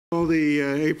Call the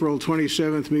April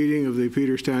 27th meeting of the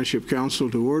Peters Township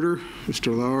Council to order.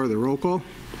 Mr. Lauer, the roll call.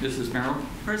 Mrs. Merrill.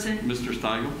 Present. Mr.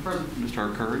 Steigel. Present.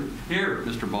 Mr. Arcuri. Here.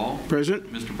 Mr. Ball. Present.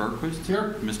 Mr. Berquist.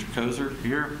 Here. Mr. Kozer.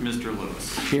 Here. Mr.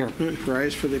 Lewis. Here.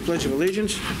 Rise for the Pledge of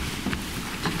Allegiance.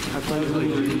 I pledge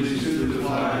allegiance to the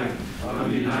flag of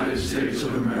the United States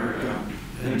of America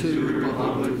and to the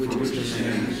republic which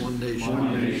stands one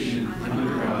nation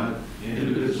under God,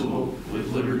 indivisible,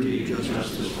 with liberty and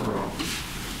justice for all.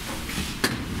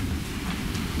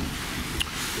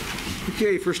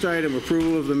 Okay, first item,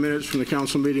 approval of the minutes from the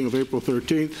council meeting of April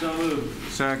 13th. So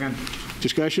moved. Second.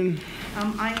 Discussion?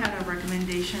 I had a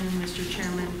recommendation, Mr.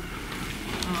 Chairman,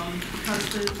 because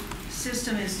the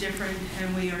system is different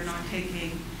and we are not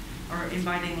taking or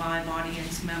inviting live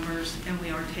audience members and we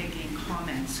are taking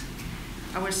comments.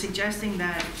 I was suggesting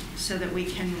that so that we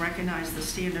can recognize the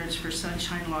standards for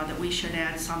sunshine law, that we should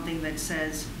add something that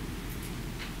says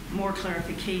more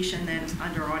clarification than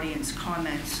under audience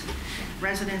comments.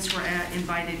 Residents were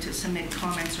invited to submit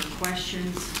comments or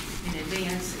questions in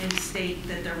advance and state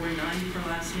that there were none for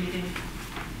last meeting,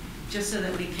 just so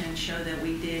that we can show that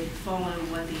we did follow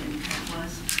what the intent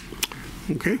was.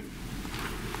 Okay.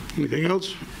 Anything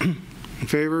else? In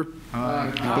favor?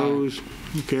 Aye. Opposed?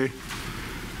 Okay.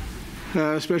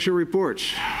 Special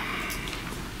reports.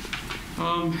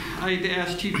 I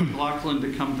asked Chief McLaughlin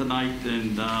to come tonight,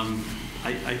 and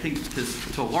I think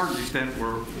to a large extent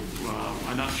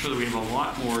I'm not sure that we have a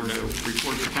lot more to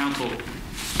report to council.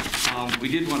 We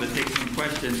did want to take some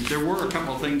questions. There were a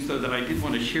couple of things, though, that I did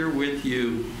want to share with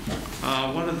you.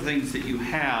 One of the things that you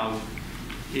have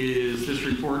is this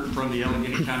report from the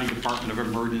Allegheny County Department of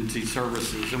Emergency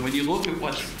Services. And when you look at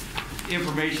what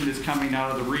information is coming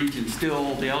out of the region,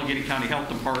 still the Allegheny County Health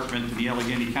Department and the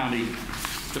Allegheny County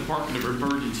Department of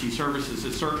Emergency Services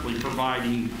is certainly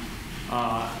providing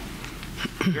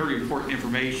very important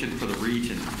information for the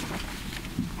region.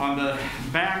 On the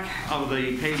back of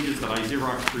the pages that I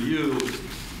Xeroxed for you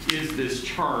is this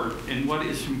chart, and what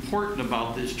is important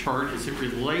about this chart is it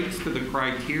relates to the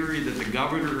criteria that the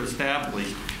governor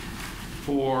established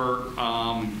for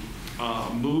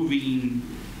moving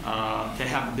to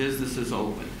have businesses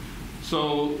open.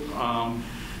 So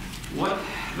what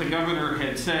the governor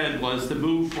had said was to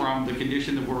move from the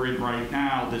condition that we're in right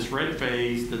now, this red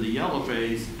phase, to the yellow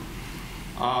phase,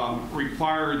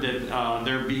 required that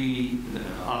there be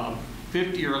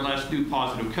 50 or less new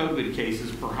positive COVID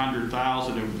cases per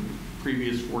 100,000 over the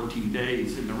previous 14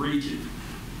 days in the region.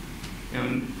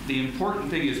 And the important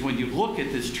thing is when you look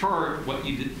at this chart, what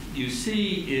you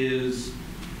see is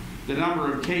the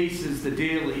number of cases, the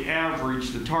daily average,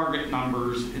 the target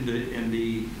numbers, and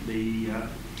the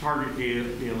target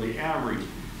daily average.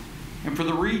 And for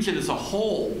the region as a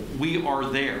whole, we are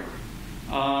there.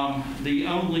 The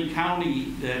only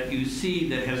county that you see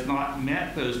that has not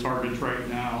met those targets right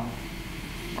now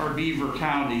are Beaver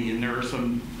County, and there are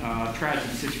some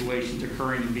tragic situations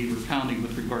occurring in Beaver County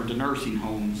with regard to nursing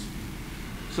homes.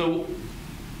 So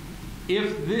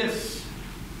if this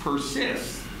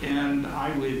persists, and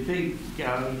I would think,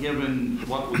 given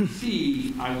what we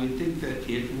see, I would think that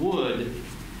it would.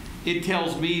 It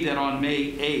tells me that on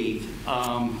May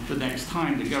 8th, the next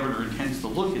time the governor intends to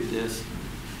look at this,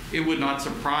 it would not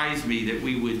surprise me that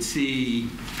we would see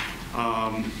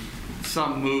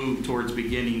some move towards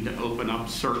beginning to open up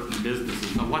certain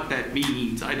businesses. Now, what that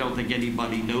means, I don't think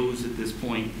anybody knows at this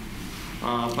point,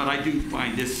 but I do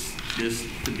find this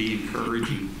to be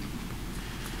encouraging.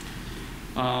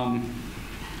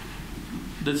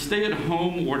 The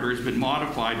stay-at-home order has been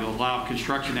modified to allow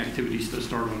construction activities to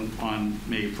start on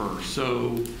May 1st.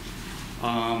 So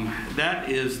that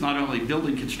is not only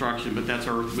building construction, but that's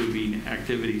earth-moving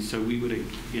activities. So we would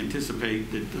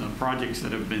anticipate that projects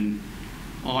that have been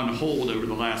on hold over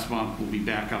the last month will be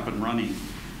back up and running.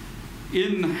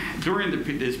 During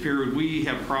this period, we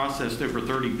have processed over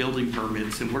 30 building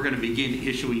permits, and we're going to begin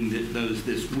issuing those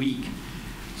this week,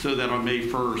 so that on May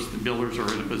 1st, the builders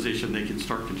are in a position they can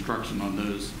start construction on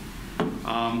those.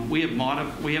 We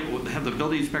have the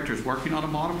building inspectors working on a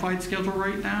modified schedule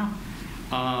right now.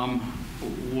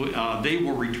 They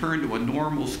will return to a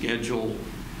normal schedule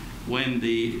when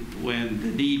the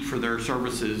need for their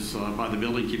services by the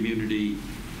building community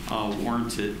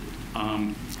warrants it.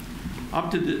 Over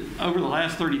the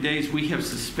last 30 days, we have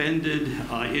suspended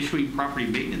issuing property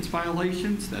maintenance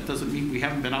violations. That doesn't mean we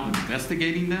haven't been out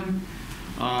investigating them.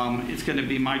 It's going to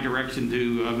be my direction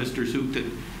to Mr. Zook that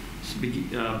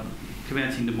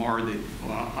commencing tomorrow that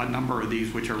a number of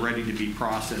these which are ready to be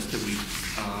processed, that we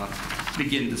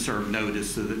begin to serve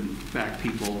notice so that in fact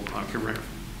people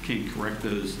can correct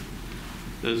those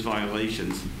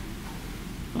violations.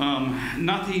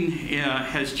 Nothing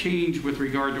has changed with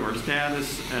regard to our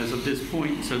status as of this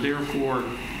point, so therefore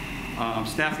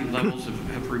staffing levels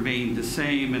have remained the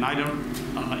same, and I don't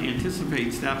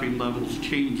anticipate staffing levels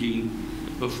changing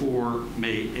before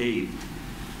May 8th.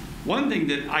 One thing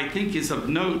that I think is of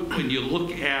note when you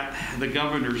look at the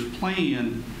governor's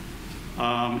plan,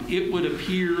 it would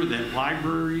appear that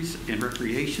libraries and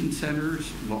recreation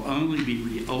centers will only be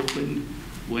reopened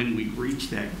when we reach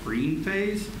that green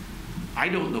phase. I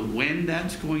don't know when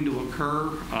that's going to occur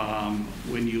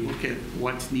when you look at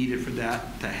what's needed for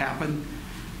that to happen.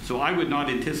 So I would not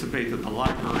anticipate that the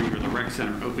library or the rec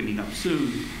center opening up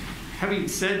soon. Having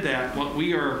said that, what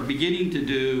we are beginning to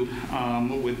do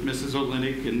with Mrs.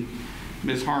 Olenek and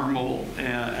Ms. Harmel,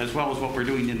 as well as what we're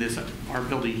doing in our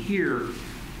building here,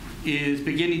 is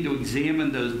beginning to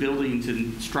examine those buildings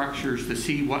and structures to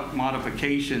see what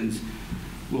modifications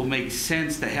will make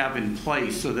sense to have in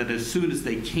place so that as soon as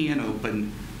they can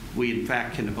open, we in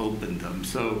fact can open them.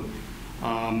 So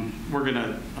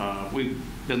we've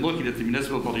been looking at the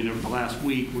municipal building over the last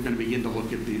week. We're going to begin to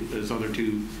look at those other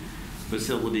two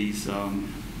facilities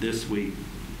this week.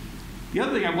 The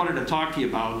other thing I wanted to talk to you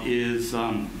about is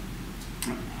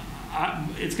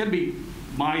it's going to be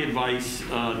my advice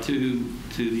to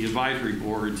the advisory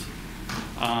boards,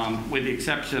 with the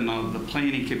exception of the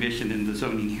Planning Commission and the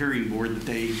Zoning Hearing Board, that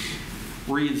they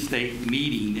reinstate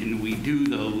meeting, and we do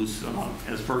those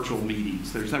as virtual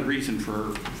meetings. There's no reason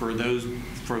for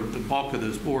the bulk of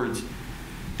those boards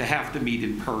to have to meet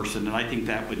in person, and I think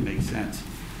that would make sense.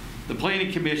 The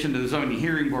Planning Commission and the Zoning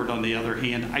Hearing Board, on the other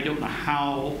hand, I don't know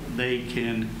how they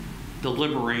can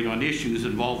deliberate on issues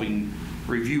involving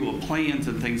review of plans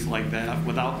and things like that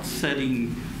without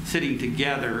sitting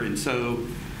together, and so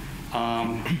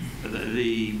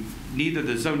neither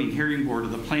the Zoning Hearing Board or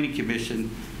the Planning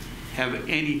Commission have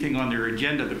anything on their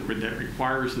agenda that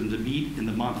requires them to meet in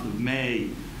the month of May,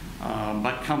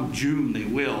 but come June they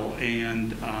will,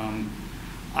 and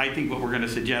I think what we're going to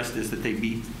suggest is that they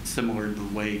meet similar to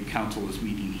the way council is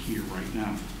meeting here right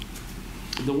now.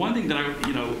 The one thing that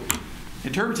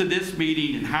in terms of this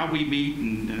meeting and how we meet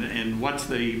and what's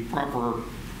the proper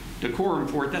decorum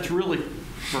for it, that's really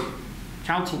for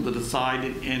council to decide,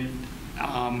 and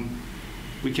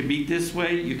we can meet this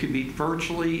way, you can meet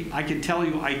virtually. I can tell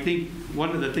you, I think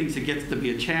one of the things that gets to be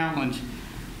a challenge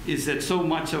is that so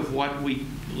much of what we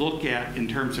look at in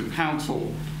terms of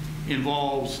council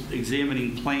involves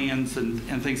examining plans and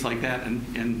things like that,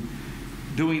 and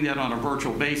doing that on a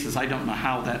virtual basis. I don't know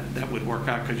how that would work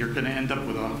out, because you're going to end up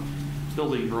with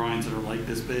building drawings that are like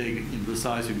this big and the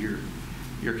size of your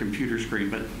computer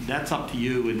screen, but that's up to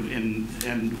you,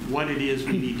 and what it is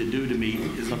we need to do to meet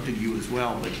is up to you as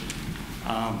well. But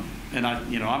and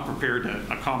I'm prepared to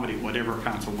accommodate whatever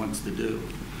council wants to do.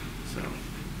 So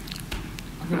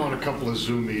I've been on a couple of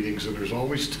Zoom meetings, and there's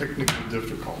always technical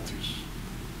difficulties.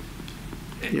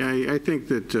 Yeah, I think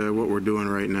that what we're doing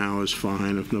right now is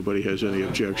fine if nobody has any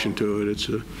objection to it.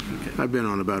 Okay. I've been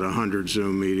on about 100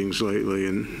 Zoom meetings lately,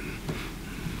 and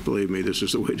believe me, this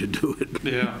is the way to do it.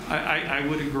 Yeah, I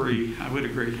would agree. I would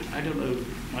agree. I don't know,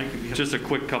 Mike, if you have... Just a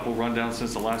quick couple rundowns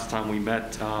since the last time we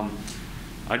met.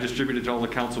 I distributed to all the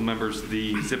council members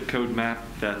the zip code map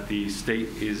that the state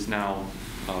is now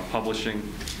publishing.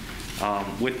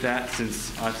 With that,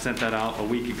 since I've sent that out a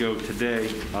week ago today,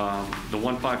 the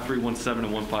 15317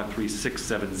 and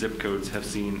 15367 zip codes have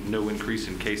seen no increase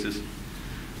in cases.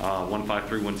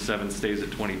 15317 stays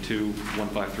at 22,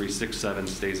 15367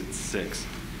 stays at 6.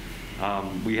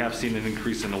 We have seen an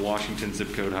increase in the Washington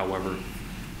zip code, however.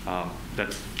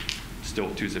 That's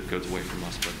still 2 zip codes away from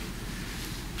us.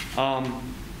 But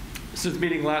since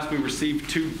meeting last, we received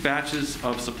 2 batches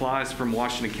of supplies from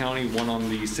Washington County, one on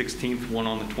the 16th, one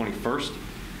on the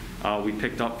 21st. We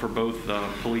picked up for both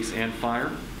police and fire.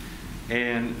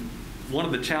 And one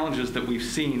of the challenges that we've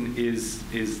seen is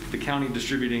the county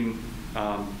distributing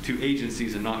to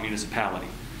agencies and not municipality.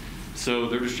 So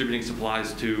they're distributing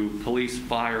supplies to police,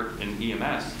 fire, and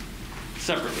EMS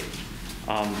separately.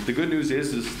 The good news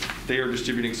is they are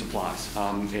distributing supplies,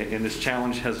 and this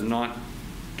challenge has not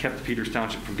kept Peters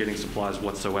Township from getting supplies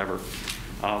whatsoever.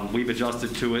 We've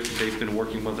adjusted to it. They've been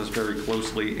working with us very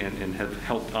closely and have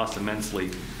helped us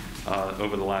immensely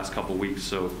over the last couple weeks,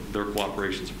 so their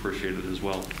cooperation is appreciated as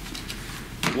well.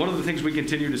 One of the things we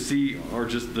continue to see are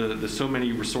just the so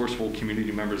many resourceful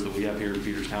community members that we have here in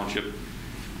Peters Township.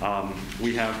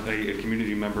 We have a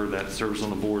community member that serves on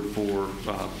the board for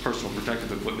personal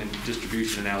protective equipment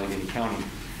distribution in Allegheny County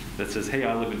that says, hey,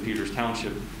 I live in Peters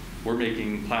Township. We're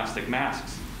making plastic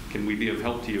masks. Can we be of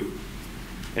help to you?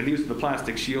 And these are the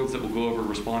plastic shields that will go over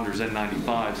responders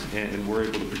N95s, and we're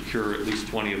able to procure at least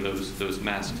 20 of those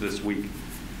masks this week.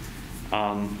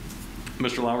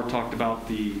 Mr. Lauer talked about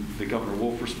the Governor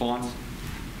Wolf response.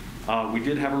 We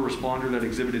did have a responder that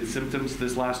exhibited symptoms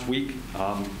this last week.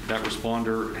 That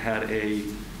responder had a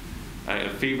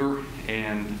fever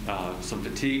and some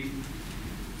fatigue.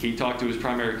 He talked to his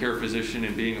primary care physician,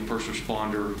 and being a first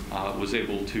responder, was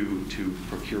able to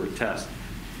procure a test.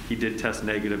 He did test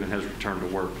negative and has returned to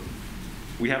work.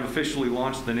 We have officially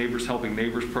launched the Neighbors Helping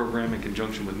Neighbors program in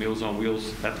conjunction with Meals on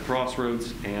Wheels at the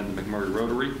Crossroads and the McMurray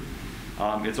Rotary.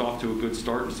 It's off to a good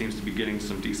start and seems to be getting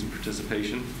some decent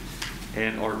participation.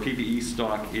 And our PPE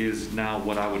stock is now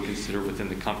what I would consider within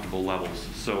the comfortable levels.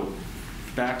 So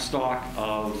back stock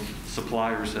of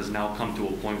suppliers has now come to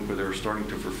a point where they're starting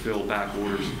to fulfill back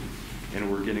orders,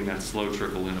 and we're getting that slow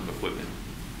trickle in of equipment.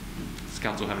 Does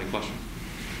council have any questions?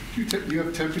 Do you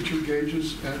have temperature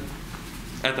gauges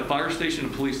At the fire station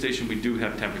and police station, we do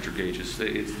have temperature gauges.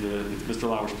 It's Mr.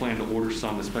 Lauer's plan to order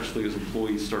some, especially as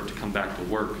employees start to come back to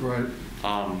work, Right.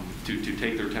 To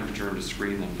take their temperature and to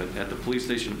screen them. But at the police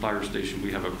station and fire station,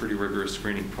 we have a pretty rigorous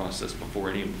screening process before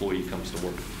any employee comes to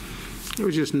work. I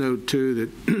would just note, too,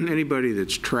 that anybody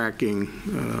that's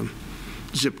tracking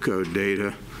zip code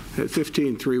data, that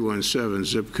 15317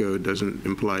 zip code doesn't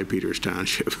imply Peters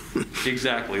Township.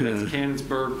 Exactly. That's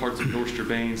Cannonsburg, parts of North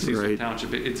Strabane, Cecil Right.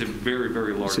 Township. It's a very,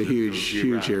 very large. It's a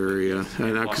huge area.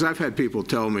 Because I've had people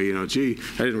tell me, gee,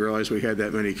 I didn't realize we had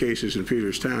that many cases in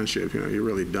Peters Township. You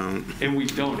really don't. And we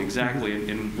don't, exactly.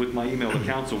 And with my email to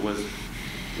council was,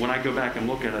 when I go back and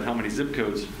look at it, how many zip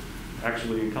codes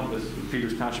actually encompass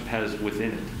Peters Township has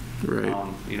within it. Right.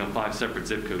 5 separate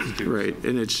zip codes too. Right, so.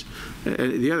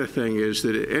 and the other thing is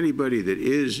that anybody that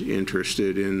is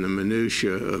interested in the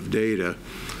minutia of data,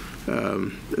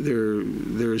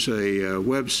 there's a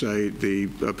website, the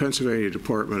Pennsylvania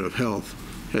Department of Health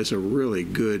has a really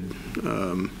good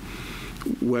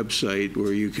website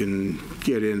where you can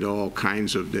get into all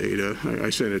kinds of data.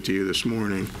 I sent it to you this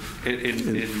morning.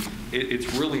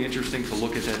 It's really interesting to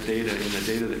look at that data and the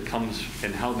data that comes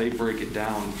and how they break it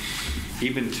down,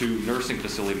 even to nursing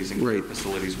facilities and care Right.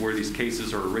 facilities, where these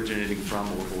cases are originating from,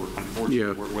 or unfortunately,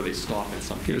 Yeah. where they stop in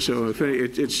some cases. So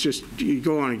it's just, you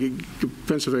go on,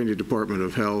 Pennsylvania Department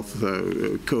of Health,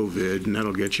 COVID, and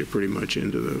that'll get you pretty much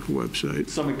into the website.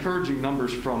 Some encouraging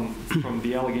numbers from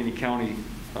the Allegheny County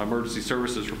Emergency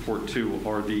Services Report, too,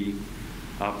 are the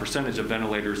percentage of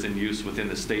ventilators in use within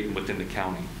the state and within the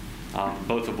county,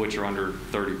 both of which are under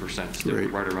 30%, still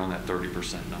right around that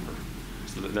 30% number.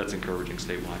 So that's encouraging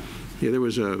statewide. Yeah, there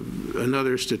was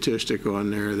another statistic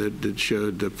on there that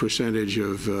showed the percentage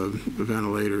of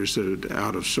ventilators that are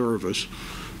out of service,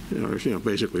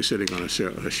 basically sitting on a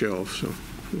shelf. So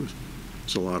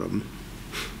it's a lot of them.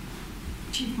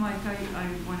 Chief Mike, I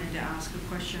wanted to ask a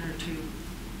question or two.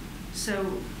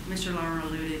 So Mr. Lauer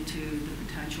alluded to the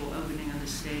potential opening of the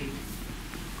state,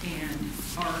 and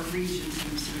our region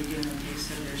seems to be doing okay,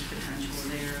 so there's potential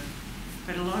there.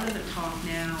 But a lot of the talk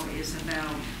now is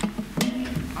about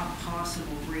a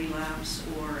possible relapse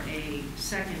or a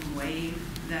second wave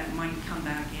that might come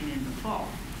back in the fall.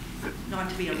 Not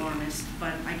to be alarmist,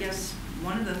 but I guess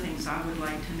one of the things I would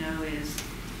like to know is,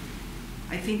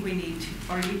 I think we need to,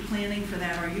 are you planning for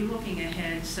that? Are you looking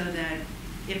ahead so that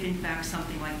if in fact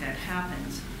something like that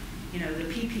happens, the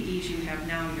PPEs you have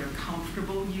now, you're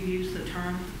comfortable, you use the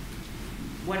term,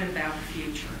 what about the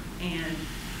future? And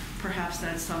perhaps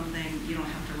that's something you don't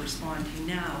have to respond to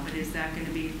now, but is that going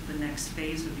to be the next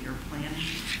phase of your planning?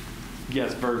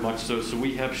 Yes, very much so. So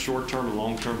we have short-term and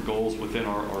long-term goals within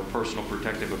our personal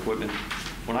protective equipment.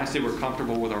 When I say we're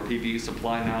comfortable with our PPE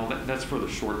supply now, that's for the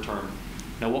short term.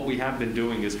 Now, what we have been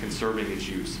doing is conserving its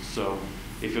use. So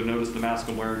if you'll notice, the mask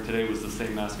I'm wearing today was the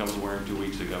same mask I was wearing 2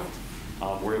 weeks ago.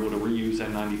 We're able to reuse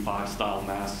N95 style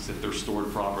masks if they're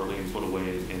stored properly and put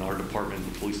away, and our department,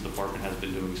 the police department, has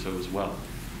been doing so as well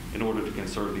in order to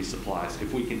conserve these supplies.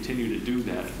 If we continue to do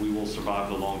that, we will survive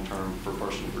the long term for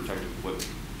personal protective equipment.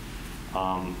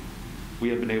 We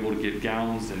have been able to get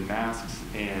gowns and masks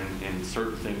and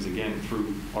certain things, again,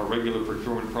 through our regular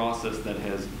procurement process that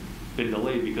has been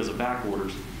delayed because of back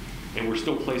orders. And we're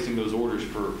still placing those orders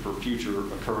for future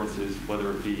occurrences,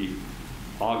 whether it be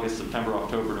August, September,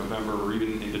 October, November, or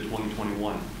even into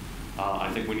 2021.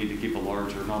 I think we need to keep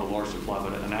not a large supply,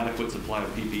 but an adequate supply of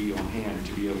PPE on hand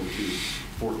to be able to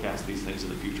forecast these things in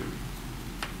the future.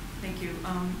 Thank you.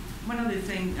 One other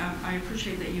thing, I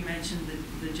appreciate that you mentioned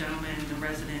the gentleman, the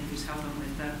resident who's helping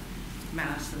with the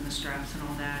masks and the straps and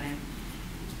all that. And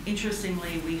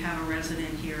interestingly, we have a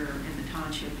resident here in the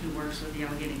township who works with the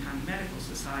Allegheny County Medical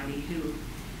Society who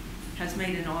has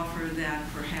made an offer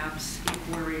that perhaps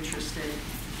if we're interested,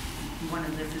 one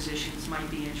of the physicians might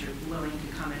be willing to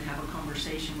come and have a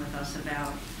conversation with us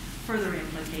about further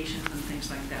implications and things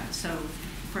like that. So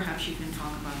perhaps you can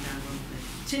talk about that a little bit.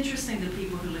 It's interesting to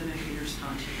people who live in Peters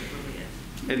Township, it really is.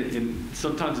 And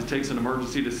sometimes it takes an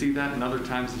emergency to see that, and other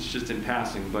times it's just in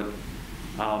passing. But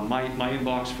my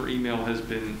inbox for email has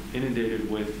been inundated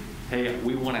with, hey,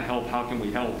 we want to help, how can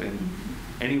we help? And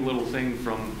any little thing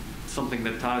from something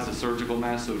that ties a surgical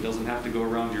mask so it doesn't have to go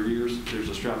around your ears, there's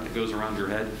a strap that goes around your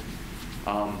head.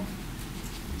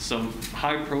 Some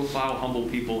high-profile, humble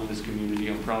people in this community,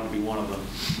 I'm proud to be one of them,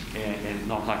 and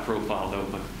not high-profile though,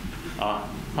 but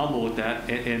humble with that.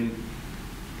 And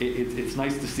it's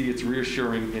nice to see, it's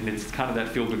reassuring, and it's kind of that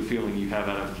feel-good feeling you have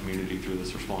out of the community through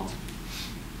this response.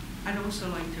 I'd also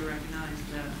like to recognize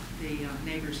the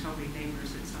Neighbors Helping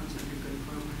Neighbors. It sounds like a good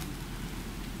program.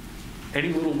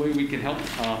 Any little way we can help,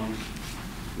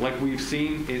 like we've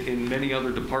seen in many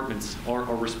other departments, our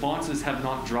responses have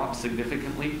not dropped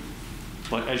significantly,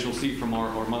 but as you'll see from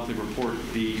our monthly report,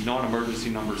 the non-emergency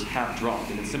numbers have dropped,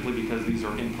 and it's simply because these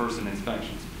are in-person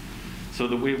inspections. So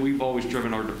the way we've always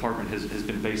driven our department has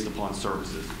been based upon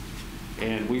services,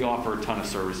 and we offer a ton of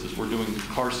services. We're doing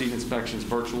car seat inspections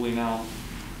virtually now.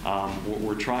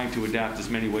 We're trying to adapt as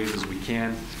many ways as we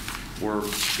can. We're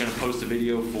going to post a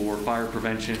video for fire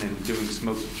prevention and doing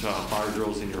smoke fire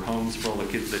drills in your homes for all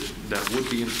the kids that would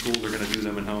be in school. They're going to do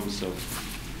them in homes. So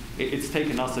it's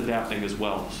taken us adapting as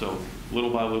well. So little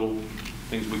by little,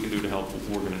 things we can do to help,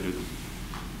 we're going to do them.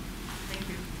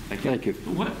 Thank you. Thank you.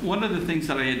 One of the things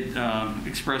that I had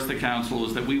expressed to council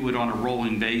is that we would, on a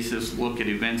rolling basis, look at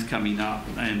events coming up.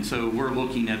 And so we're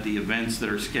looking at the events that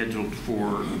are scheduled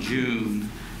for June.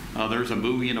 There's a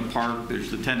movie in a park,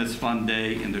 there's the tennis fun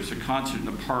day, and there's a concert in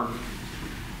the park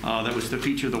that was to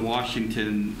feature the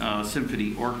Washington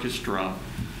Symphony Orchestra.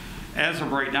 As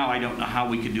of right now, I don't know how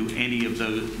we could do any of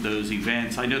those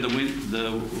events. I know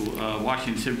the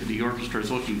Washington Symphony Orchestra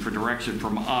is looking for direction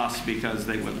from us because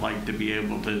they would like to be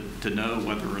able to know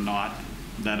whether or not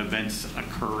that event's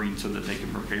occurring so that they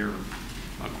can prepare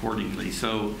accordingly.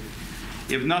 So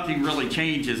if nothing really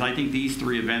changes, I think these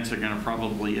three events are going to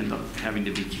probably end up having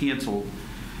to be canceled.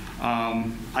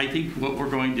 I think what we're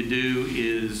going to do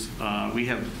is we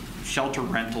have shelter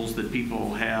rentals that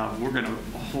people have. We're going to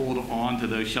hold on to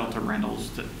those shelter rentals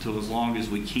to as long as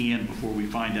we can before we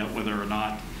find out whether or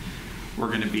not we're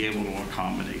going to be able to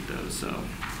accommodate those. So,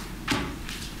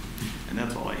 and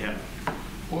that's all I have.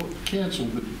 Well, cancel,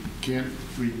 but can't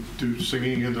we do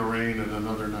Singing in the Rain at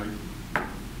another night?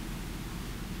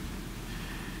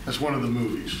 That's one of the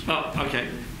movies. Oh, okay.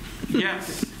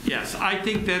 Yes, yes. I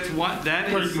think that's what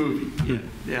that is. Great movie.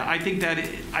 Yeah. I think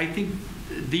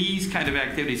these kind of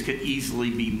activities could easily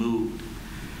be moved.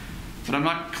 But I'm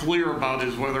not clear about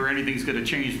is whether anything's going to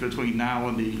change between now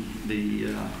and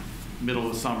the middle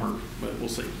of summer. But we'll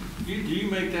see. Do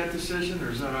you make that decision, or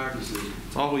is that our decision?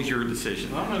 It's always your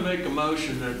decision. I'm going to make a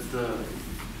motion that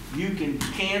you can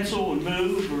cancel and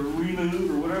move or remove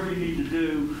or whatever you need to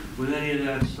do with any of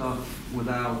that stuff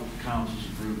without council's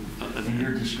approval, in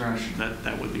your discretion.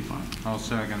 That would be fine. I'll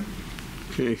second.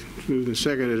 Okay, moved and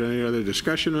seconded. Any other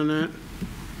discussion on that?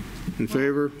 In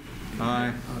favor?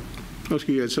 Aye.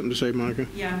 Oski, you had something to say, Monica?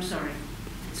 Yeah, I'm sorry.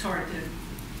 It's hard to,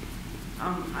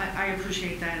 I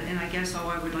appreciate that, and I guess all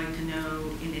I would like to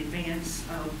know in advance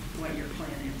of what your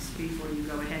plan is before you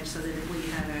go ahead, so that if we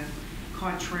had a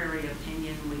contrary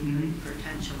opinion, we could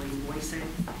potentially voice it.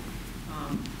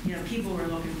 You know, people are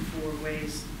looking for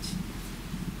ways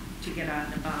to get out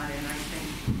and about, and I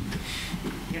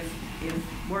think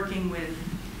if working with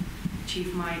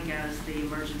Chief Mike as the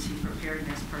emergency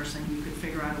preparedness person, you could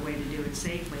figure out a way to do it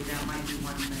safely, that might be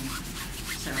one thing.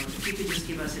 So if you could just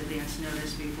give us advance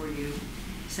notice before you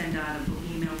send out an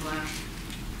email blast.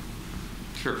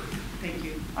 Sure. Thank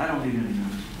you. I don't need any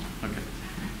notice. Okay.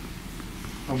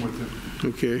 I'm with you.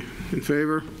 Okay, in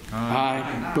favor?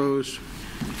 Aye. Opposed?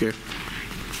 Okay.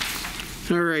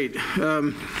 All right.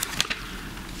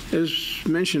 As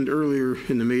mentioned earlier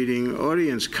in the meeting,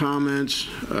 audience comments.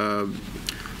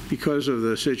 Because of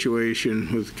the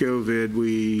situation with COVID,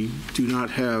 we do not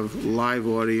have live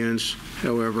audience.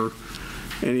 However,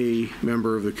 any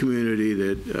member of the community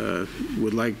that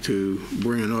would like to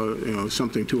bring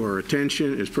something to our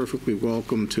attention is perfectly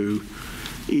welcome to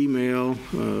email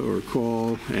or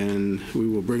call, and we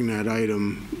will bring that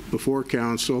item before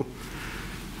council.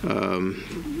 So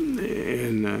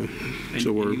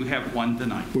you have one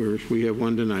tonight. We have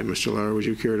one tonight. Mr. Lauer, would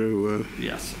you care to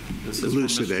Yes. This is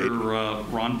elucidate? from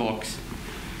Mr. Ron Books.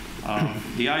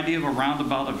 The idea of a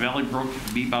roundabout at Valley Brook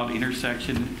Bebout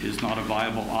intersection is not a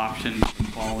viable option for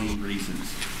the following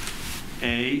reasons.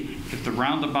 A, if the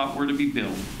roundabout were to be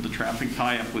built, the traffic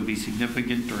tie-up would be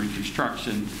significant during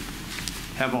construction,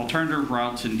 Have alternative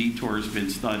routes and detours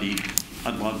been studied?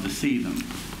 I'd love to see them.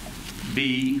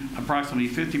 B, approximately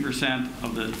 50%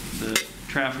 of the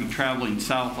traffic traveling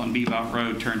south on Bebout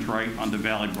Road turns right onto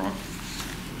Valley Brook,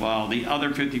 while the other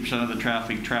 50% of the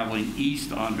traffic traveling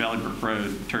east on Valley Brook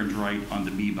Road turns right onto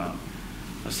Bebout.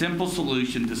 A simple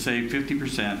solution to save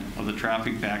 50% of the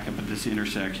traffic backup at this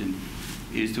intersection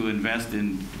is to invest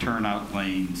in turnout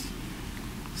lanes.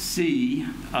 C,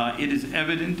 it is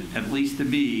evident, at least to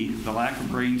me, the lack of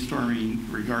brainstorming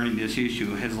regarding this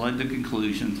issue has led to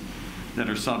conclusions that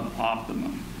are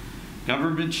suboptimal.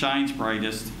 Government shines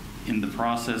brightest in the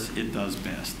process it does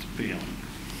best, failing.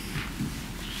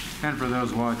 And for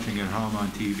those watching at home on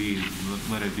TV,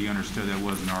 let it be understood that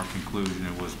wasn't our conclusion,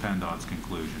 it was PennDOT's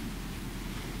conclusion.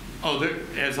 Oh,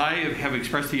 as I have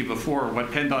expressed to you before,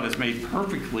 what PennDOT has made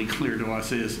perfectly clear to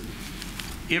us is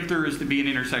if there is to be an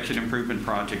intersection improvement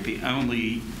project, the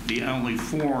only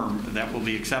form that will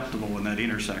be acceptable in that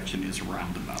intersection is a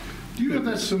roundabout. Do you have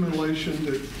that simulation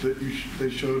that they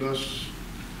showed us?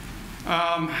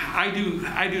 I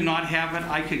do not have it.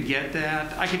 I could get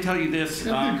that. I could tell you this.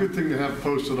 That'd be a good thing to have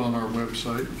posted on our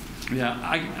website.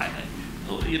 Yeah,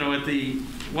 you know,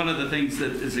 one of the things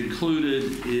that is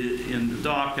included in the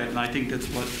docket, and I think that's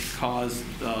what caused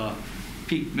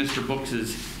piqued Mr.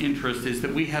 Books' interest, is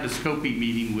that we had a scoping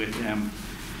meeting with them.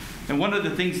 And one of the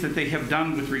things that they have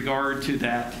done with regard to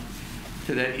that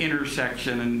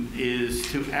intersection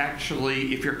is to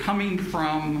actually, if you're coming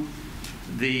from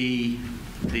the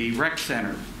rec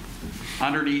center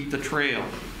underneath the trail,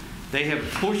 they have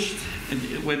pushed,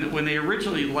 when they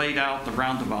originally laid out the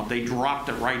roundabout, they dropped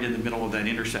it right in the middle of that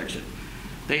intersection.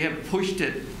 They have pushed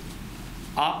it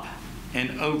up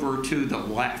and over to the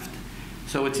left.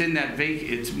 So it's in that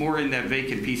it's more in that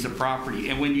vacant piece of property.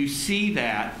 And when you see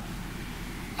that,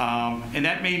 and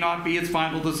that may not be its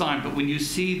final design, but when you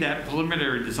see that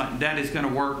preliminary design, that is going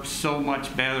to work so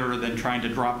much better than trying to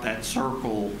drop that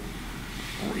circle,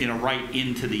 you know, right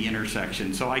into the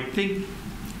intersection. So I think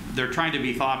they're trying to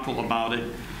be thoughtful about it.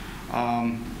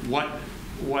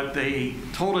 What they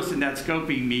told us in that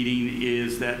scoping meeting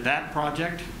is that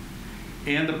project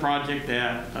and the project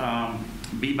at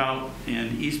Bebout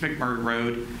and East McMurray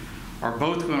Road are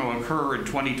both going to occur in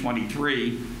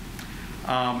 2023.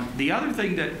 The other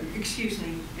thing that... Excuse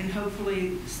me, and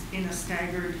hopefully in a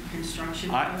staggered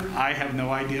construction mode? I have no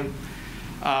idea.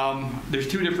 There's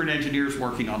two different engineers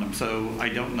working on them, so I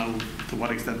don't know to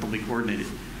what extent they'll be coordinated.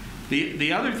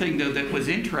 The other thing, though, that was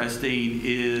interesting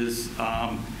is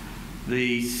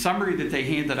the summary that they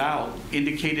handed out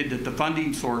indicated that the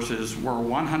funding sources were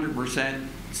 100%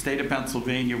 state of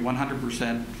Pennsylvania,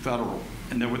 100% federal,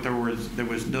 and there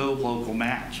was no local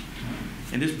match.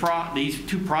 And these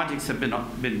two projects have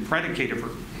been predicated for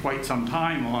quite some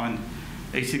time on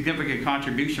a significant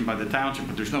contribution by the township,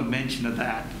 but there's no mention of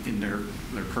that in their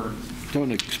current.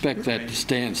 Don't expect that to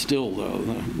stand still, though.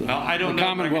 Well, I don't know. The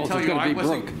Commonwealth is going to be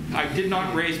broke. I did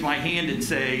not raise my hand and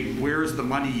say, "Where's the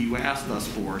money you asked us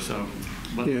for?" So.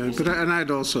 But Yeah, we'll but and I'd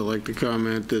also like to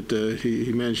comment that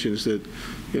he mentions that,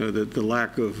 you know, that the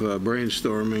lack of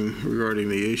brainstorming regarding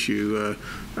the issue.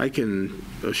 I can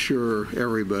assure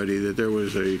everybody that there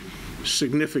was a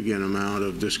significant amount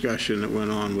of discussion that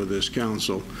went on with this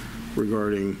council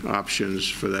regarding options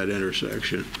for that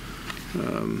intersection.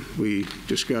 We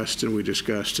discussed and we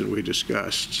discussed and we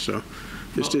discussed. So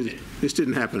this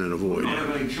didn't happen in a void. We don't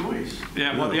have any choice.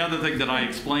 Yeah, well, the other thing that I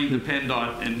explained to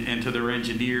PennDOT and to their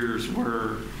engineers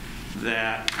were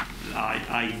that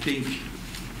I think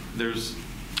there's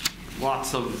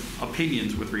lots of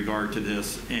opinions with regard to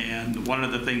this, and one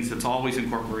of the things that's always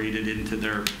incorporated into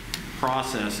their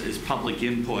process is public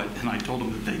input, and I told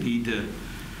them that they need to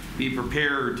be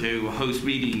prepared to host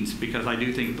meetings, because I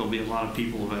do think there'll be a lot of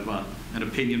people who have an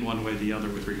opinion one way or the other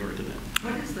with regard to that.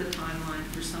 What is the timeline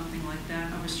for something like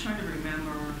that? I was trying to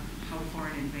remember how far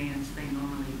in advance they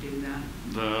normally do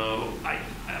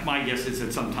that. My guess is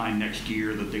at some time next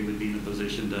year that they would be in a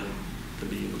position to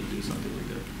be able to do something like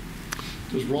that.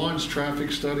 Does Ron's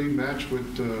traffic study match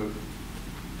with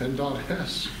PennDOT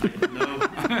S? I don't know.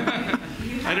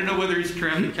 I don't know whether his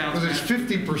traffic counts. Because it's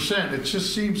 50%. It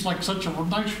just seems like such a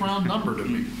nice round number to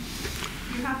me.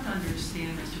 You have to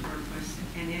understand, Mr. Berquist,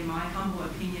 and in my humble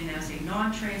opinion as a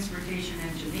non-transportation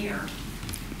engineer,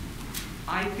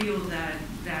 I feel that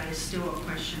that is still a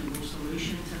questionable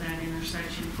solution to that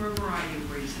intersection for a variety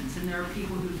of reasons. And there are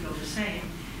people who feel the same.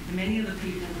 And many of the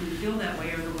people who feel that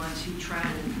way are the ones who travel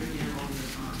through there all the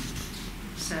time.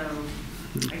 So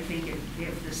I think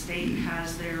if the state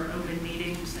has their open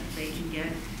meetings, that they can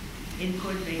get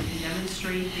input, they can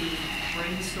demonstrate the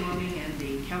brainstorming and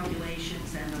the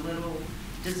calculations and the little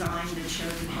design that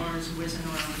showed the cars whizzing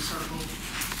around the circle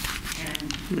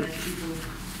and let people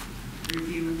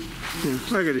review.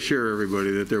 Yeah, I got to assure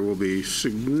everybody that there will be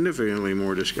significantly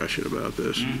more discussion about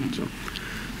this. So,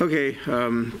 okay,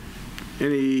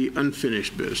 any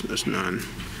unfinished business? None.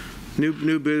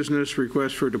 New business,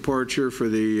 request for departure for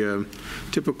the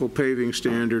typical paving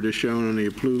standard as shown on the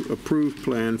approved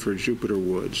plan for Jupiter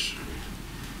Woods.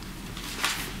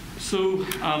 So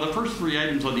the first three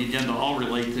items on the agenda all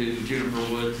relate to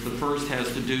Juniper Woods. The first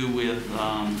has to do with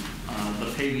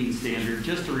the paving standard.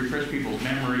 Just to refresh people's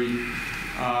memory,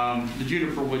 the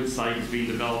Juniper Woods site is being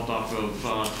developed off of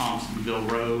Thompsonville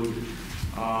Road.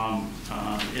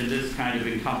 And this kind of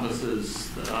encompasses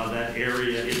that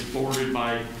area. It's bordered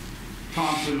by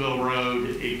Thompsonville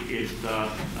Road. It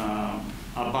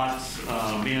abuts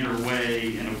Manor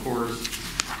Way, and of course,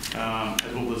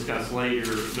 as we'll discuss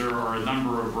later, there are a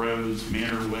number of roads,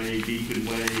 Manor Way, Beacon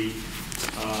Way,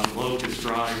 Locust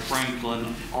Drive,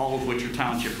 Franklin, all of which are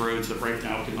township roads that right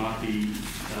now cannot be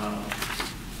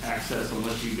accessed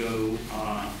unless you go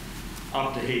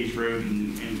up to Hayes Road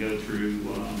and go through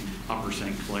Upper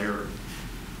St. Clair.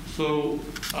 So,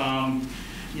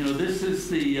 this is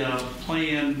the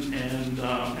plan, and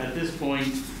at this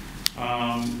point,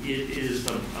 it is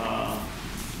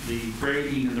the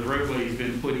grading and the roadway has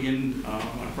been put in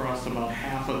across about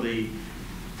half of the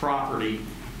property.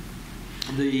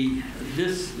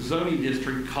 This zoning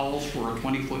district calls for a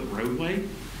 20-foot roadway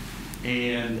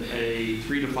and a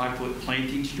 3 to 5 foot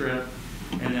planting strip,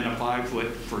 and then a 5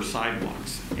 foot for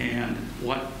sidewalks. And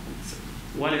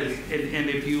and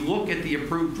if you look at the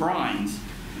approved drawings,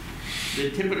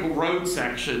 the typical road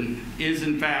section is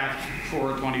in fact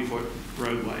for a 20-foot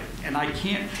roadway. And I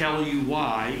can't tell you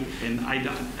why, and I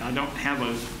don't have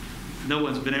no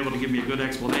one's been able to give me a good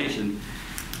explanation,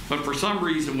 but for some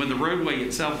reason when the roadway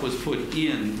itself was put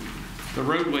in, the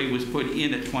roadway was put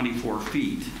in at 24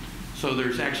 feet. So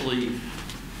there's actually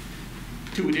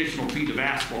 2 additional feet of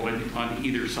asphalt on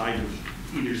either side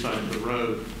of the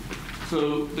road.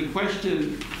 So the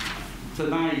question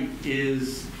tonight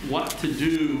is what to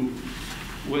do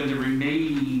when the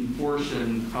remaining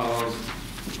portion of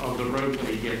the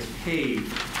roadway gets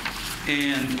paved.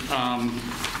 And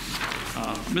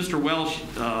Mr. Welsh,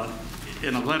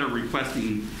 in a letter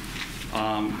requesting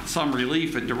some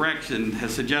relief and direction,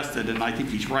 has suggested, and I think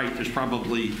he's right, there's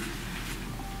probably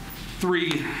 3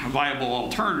 viable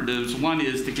alternatives. One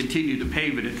is to continue to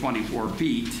pave it at 24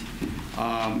 feet.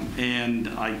 And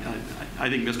I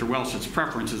think Mr. Welsh's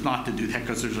preference is not to do that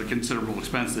because there's a considerable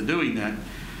expense to doing that.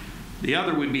 The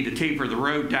other would be to taper the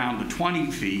road down to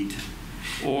 20 feet,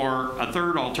 or a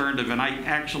third alternative, and I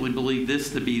actually believe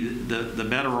this to be the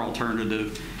better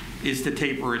alternative, is to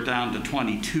taper it down to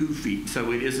 22 feet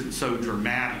so it isn't so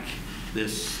dramatic.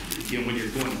 This, when you're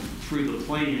going through the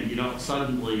plan, you don't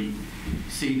suddenly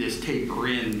see this taper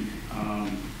in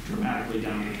dramatically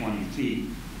down to 20 feet.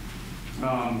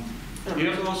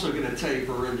 It's also going to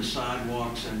taper in the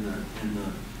sidewalks and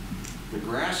the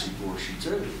grassy portion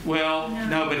too. Well,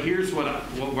 no, but here's what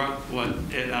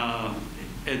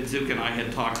Ed Zook and I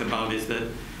had talked about is that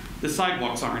the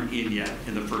sidewalks aren't in yet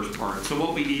in the first part. So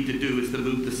what we need to do is to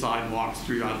move the sidewalks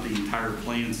throughout the entire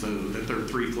plan so that they're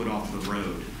 3 foot off the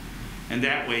road. And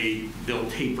that way they'll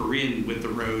taper in with the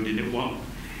road, and it will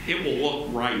look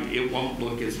right. It won't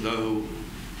look as though,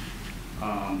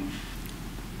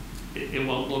 it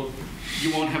won't look,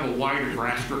 you won't have a wider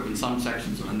grass strip in some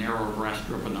sections and a narrower grass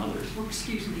strip in others. Well,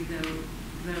 excuse me, though,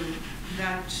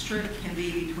 that strip can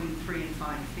be between 3 and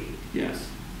 5 feet. Yes.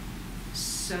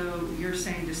 So you're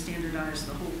saying to standardize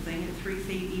the whole thing at 3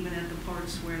 feet, even at the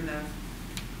parts where the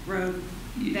road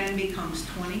then becomes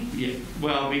 20? Yeah,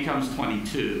 well, it becomes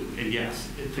 22, and yes,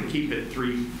 to keep it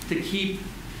to keep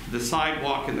the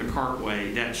sidewalk and the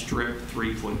cartway, that strip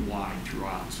 3 foot wide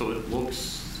throughout, so it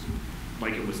looks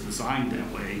like it was designed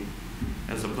that way,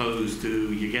 as opposed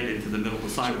to you get into the middle of the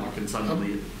sidewalk and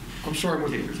suddenly I'm sorry,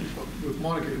 tapers in. with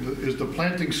Monica, is the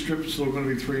planting strip still going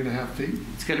to be 3.5 feet?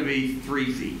 It's going to be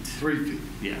 3 feet. 3 feet.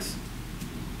 Yes.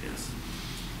 Yes.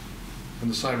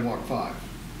 And the sidewalk 5?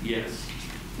 Yes.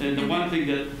 And the one thing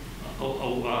that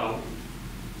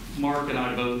Mark and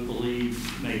I both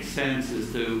believe makes sense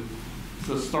is to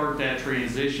start that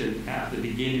transition at the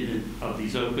beginning of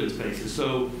these open spaces.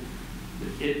 So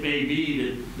it may be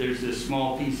that there's this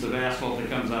small piece of asphalt that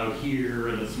comes out here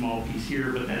and a small piece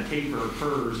here, but that taper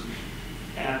occurs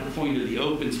at the point of the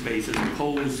open space as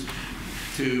opposed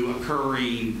to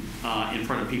occurring in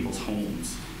front of people's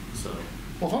homes. So,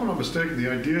 well, if I'm not mistaken,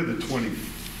 the idea of the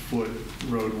 20-foot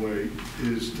roadway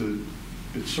is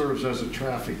it serves as a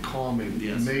traffic calming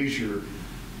yes. measure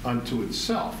unto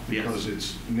itself because yes.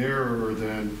 it's narrower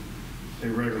than a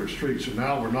regular street. So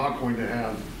now we're not going to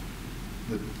have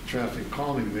the traffic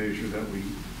calming measure that we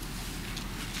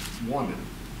wanted.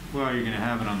 Well, you're going to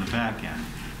have it on the back end.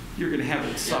 You're going to have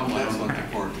it somewhere on the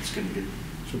back. part that's going to get.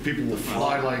 So people will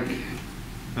fly like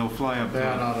They'll fly up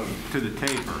that out of. to the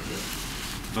taper,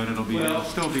 but it'll Well-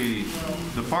 still be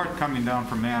the part coming down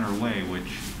from Manor Way,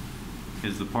 which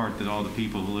is the part that all the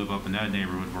people who live up in that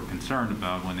neighborhood were concerned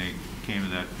about when they came to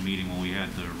that meeting when we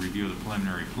had to review the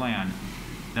preliminary plan.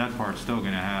 That part's still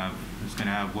going to have, it's going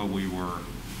to have what we were.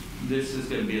 This is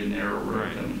going to be a narrow road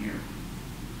Right. coming here.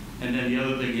 And then the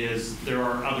other thing is, there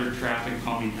are other traffic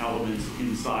calming elements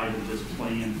inside of this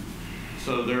plan.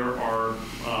 So there are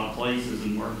places,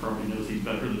 and Mark probably knows these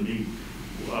better than me,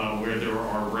 where there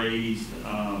are raised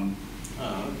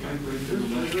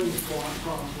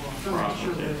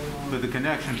crosswalks. But the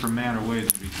connection from Manor Way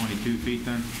is going to be 22 feet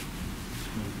then?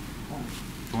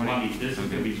 20, this is Okay.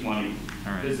 going to be 20.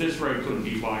 All right. Because this road couldn't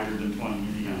be wider than 20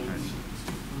 anyhow.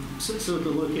 So the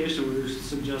location where you're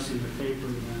suggesting the taper,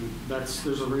 then,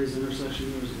 there's a raised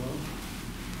intersection there as well?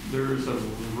 There's a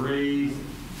raised,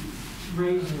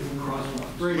 Raised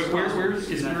crosswalk. Raised Where crosswalks.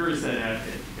 is that at?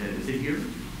 Is it here?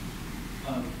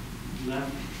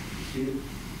 Left, see it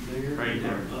there? Right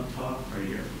there. Up top. Right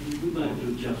here. We'd like to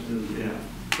adjust those. Yeah.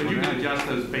 But you can adjust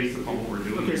those based upon what we're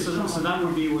doing. Okay, so that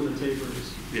would be where the taper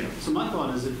is. Yeah. So my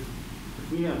thought is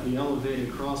if we have the elevated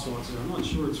crosswalks there, I'm not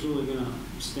sure it's really going to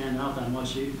stand out that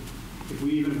much even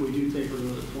if we do taper to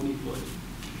the 20-foot.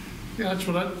 Yeah, that's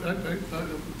what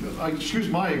I excuse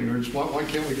my ignorance. Why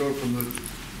can't we go from the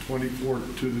 24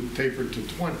 to the taper to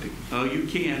 20? Oh, you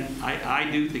can. I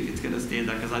do think it's going to stand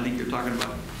out because I think you're talking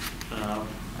about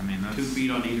I mean, 2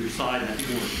 feet on either side.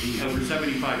 Over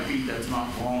 75 feet, that's not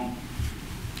long.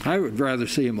 I would rather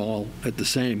see them all at the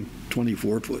same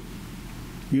 24-foot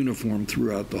uniform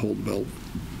throughout the whole development.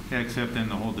 except then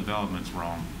the whole development's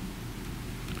wrong.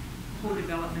 Whole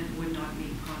development would not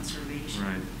meet conservation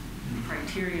Right.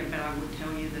 criteria, but I would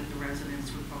tell you that the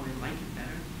residents would probably like it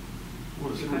better.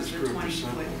 Well, it's Because the screw up 20-foot,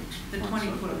 sidewalks. the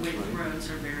 20-foot width roads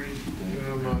are very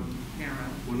Yeah, I'm not. narrow.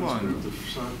 Wouldn't Well, it screw up the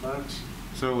sidewalks?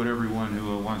 So would everyone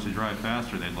who wants to drive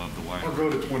faster, they'd love the I'll widen. go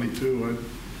to 22.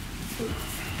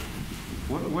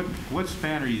 What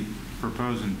span are you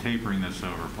proposing tapering this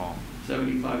over, Paul?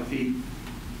 75 feet.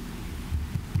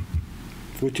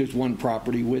 Which is one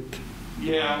property width.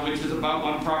 Yeah, which is about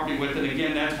one property width. And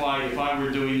again, that's why if I were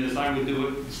doing this, I would do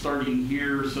it starting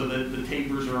here so that the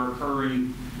tapers are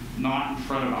occurring not in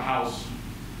front of a house.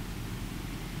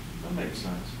 That makes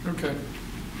sense. Okay.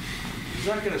 Is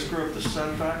that going to screw up the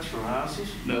setbacks for houses?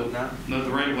 No, the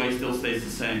right of way still stays the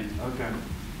same. Okay.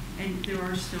 And there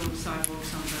are still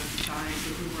sidewalks on both sides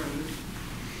of the road.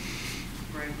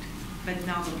 Right. But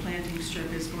now the planting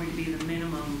strip is going to be the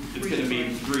minimum. It's going to be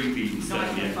 3 feet instead,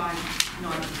 Not the yeah. 5,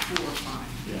 not the 4 or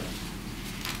 5.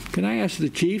 Yeah. Can I ask the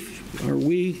chief,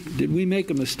 did we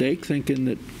make a mistake thinking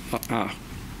that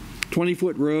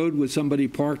 20-foot road with somebody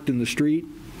parked in the street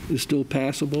is still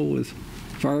passable with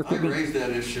fire I equipment? raised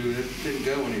that issue. It didn't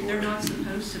go anywhere. They're not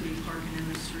supposed to be parking in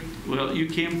the street. Well, you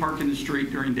can park in the street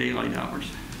during daylight hours.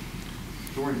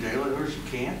 During daylight hours, you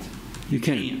can't? You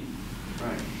can.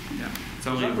 Right. Yeah. It's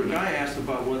The only other guy asked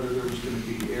about whether there was going to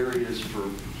be areas for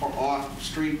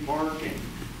off-street parking.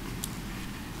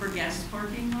 For guest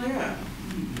parking lot? Yeah.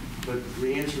 But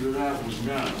the answer to that was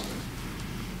no.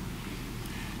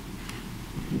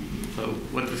 So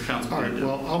what does council All want right, to do?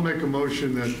 well, I'll make a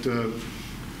motion that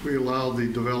we allow the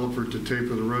developer to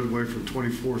taper the roadway from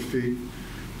 24 feet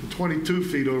to 22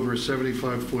 feet over a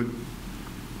 75-foot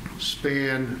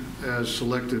span as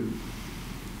selected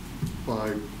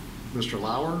by Mr.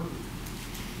 Lauer.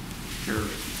 Sure.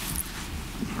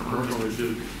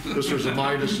 Mr.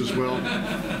 Zamitis as well.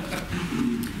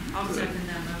 I'll second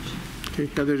that motion.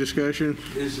 Okay, other discussion?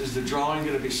 Is the drawing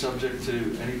going to be subject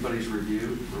to anybody's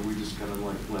review, or are we just going to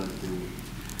like let it do?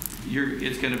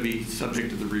 It's going to be subject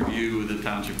to the review of the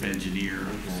township engineer.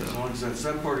 Okay. As So. long as that's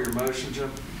that part of your motion,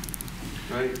 Jim?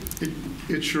 Right?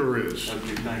 It sure is.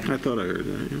 Okay, thank I you. thought I heard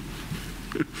that,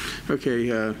 yeah. Okay,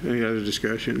 any other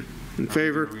discussion? In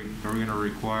favor? Are we going to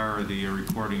require the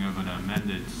recording of an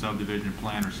amended subdivision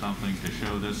plan or something to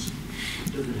show this?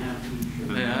 Doesn't have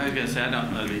to. Yeah, I guess I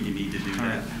don't know that you need to do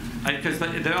that. Because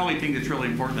the only thing that's really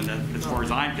important in that, as far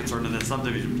as I'm concerned, in that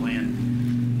subdivision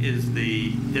plan is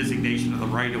the designation of the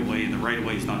right-of-way, and the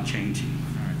right-of-way is not changing.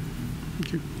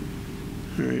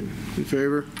 All right, in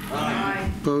favor?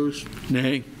 Aye. Opposed?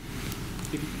 Nay.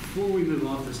 Before we move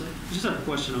off this, I just have a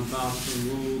question about the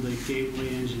role that Gateway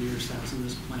Engineers has in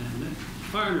this plan.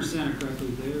 If I understand it correctly,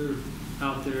 they're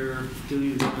out there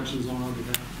doing inspections on our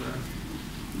behalf, correct?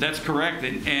 That's correct,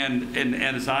 and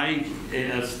as I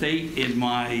state in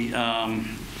my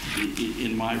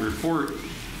report,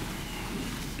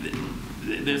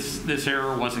 this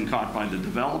error wasn't caught by the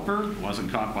developer,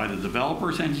 wasn't caught by the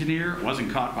developer's engineer, it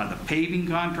wasn't caught by the paving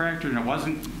contractor, and it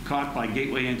wasn't caught by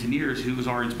Gateway Engineers, who was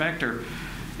our inspector.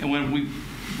 And when we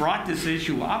brought this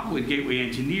issue up with Gateway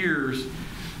Engineers,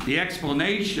 the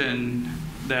explanation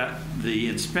that the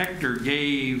inspector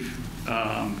gave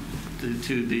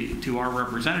to our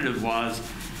representative was,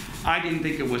 I didn't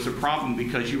think it was a problem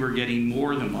because you were getting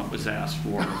more than what was asked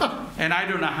for. And I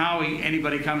don't know how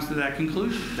anybody comes to that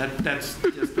conclusion. That's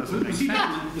just doesn't make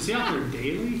sense. Is he out there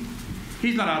daily?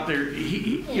 He's not out there.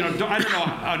 I don't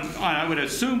know. I would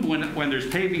assume when there's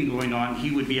paving going on,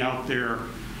 he would be out there.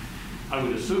 I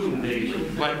would assume daily.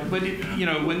 But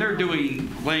when they're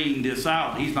laying this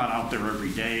out, he's not out there every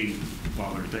day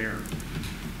while they're there.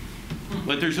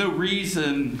 But there's no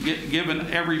reason, given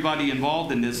everybody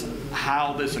involved in this,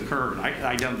 how this occurred.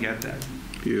 I don't get that.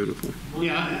 Beautiful.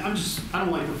 Yeah, I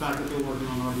don't like the fact that they're working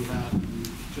on our behalf and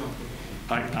jump the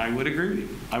ball. I would agree with you.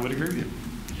 I would agree with you.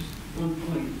 Just one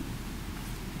point.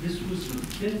 This was the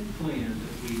 5th plan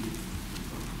that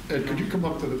we. Ed, could you come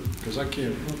up to the, because I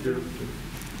can't hear.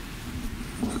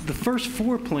 The first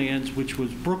 4 plans, which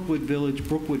was Brookwood Village,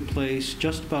 Brookwood Place,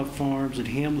 Just About Farms, and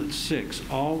Hamlet 6,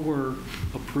 all were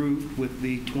approved with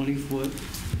the 20-foot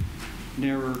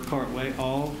narrower cartway,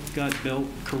 all got built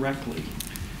correctly.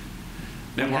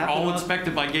 They were all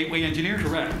inspected by Gateway Engineers?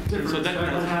 Correct. So what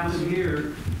happened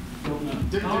here, don't know.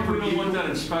 We don't want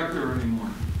that inspector anymore.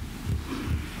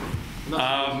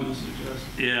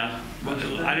 Yeah, but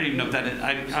I don't even know if that.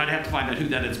 I'd have to find out who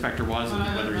that inspector was. And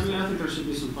whether I think there should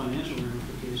be some financial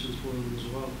ramifications for them as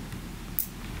well.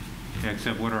 Yeah,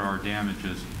 except what are our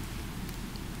damages?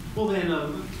 Well, then,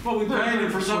 we paid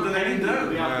them for something they didn't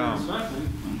do.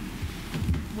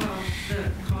 Well,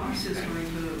 the cost is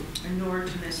removed, and nor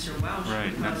to Mr. Welch.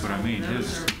 Right, that's because what I mean. all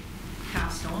those His- are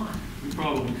passed on. We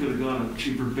probably could have got a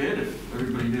cheaper bid if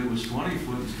everybody knew it was 20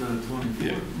 foot instead of 24.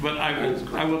 Yeah, but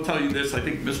I will tell you this. I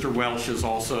think Mr. Welsh is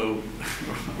also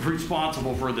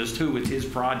responsible for this too. It's his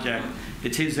project.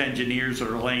 It's his engineers that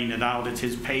are laying it out. It's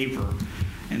his paver,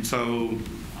 and so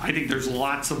I think there's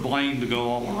lots of blame to go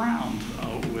all around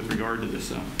with regard to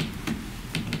this.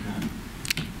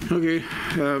 Okay.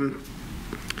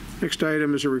 Next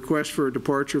item is a request for a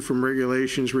departure from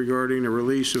regulations regarding the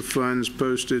release of funds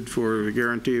posted for the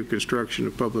guarantee of construction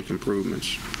of public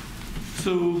improvements.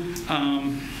 So,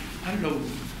 I don't know,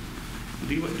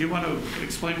 do you want to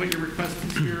explain what your request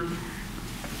is here?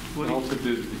 We're going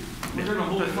to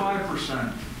hold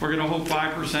 5%. We're going to hold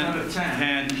 5% Instead of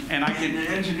 10. and I can. The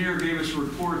engineer gave us a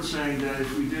report saying that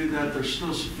if we do that, there's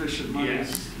still sufficient money,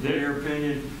 Yes. in their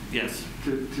opinion, Yes.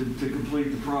 to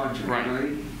complete the project, Right.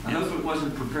 right? I hope it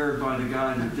wasn't prepared by the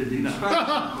guy that did the inspection.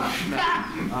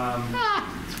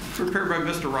 Prepared by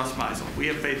Mr. Russ Meisel. We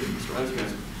have faith in Mr. Russ Okay.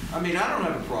 Meisel. I mean, I don't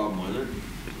have a problem with it.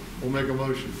 We'll make a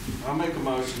motion. I'll make a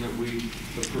motion that we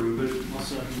approve it. I'll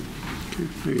second.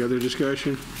 Any other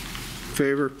discussion?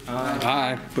 Favor?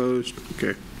 Aye. Opposed?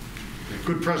 Okay.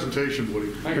 Good presentation,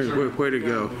 Woody. Way to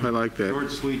go. I like that.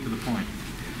 Short, sweet, to the point.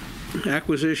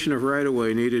 Acquisition of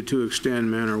right-of-way needed to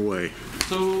extend Manor Way.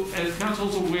 So, as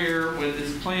council's aware, when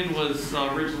this plan was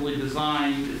originally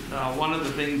designed, one of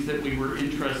the things that we were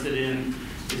interested in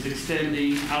is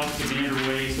extending out to Manor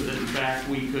Way so that in fact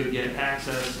we could get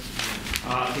access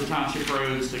to township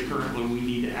roads that currently we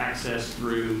need to access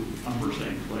through Upper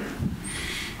St. Clair.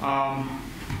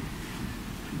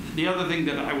 The other thing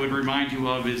that I would remind you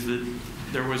of is that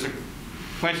there was a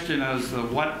question as to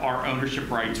what our ownership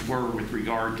rights were with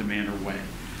regard to Manor Way.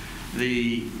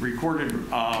 The recorded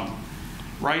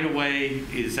right-of-way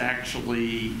is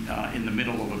actually in the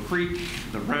middle of a creek.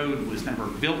 The road was never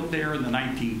built there in the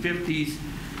 1950s.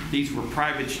 These were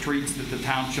private streets that the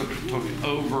township took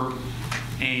over,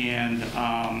 and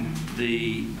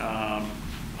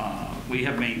we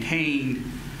have maintained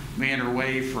Manor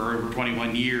Way for over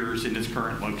 21 years in its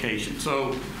current location.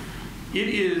 So it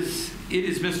is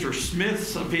Mr.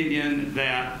 Smith's opinion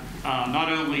that not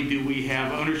only do we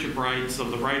have ownership rights of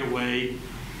the right-of-way,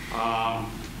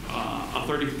 a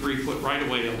 33-foot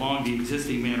right-of-way along the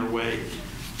existing Manor Way,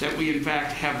 that we in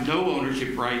fact have no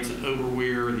ownership rights over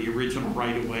where the original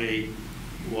right-of-way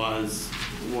was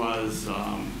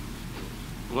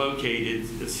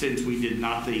located, since we did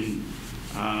nothing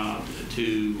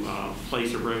to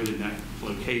place a road in that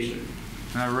location.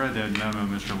 And I read that memo,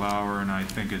 Mr. Lauer, and I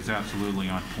think it's absolutely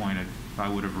on point. I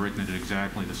would have written it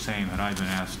exactly the same had I been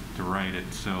asked to write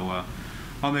it. So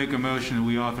I'll make a motion that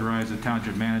we authorize the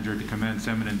township manager to commence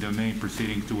eminent domain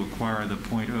proceedings to acquire the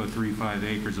 .035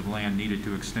 acres of land needed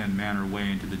to extend Manor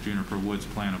Way into the Juniper Woods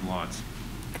plan of lots.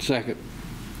 Second.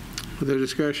 Other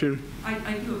discussion? I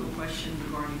do have a question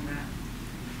regarding that.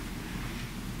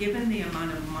 Given the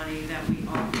amount of money that we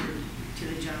offered to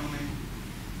the gentleman,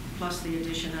 plus the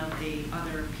addition of the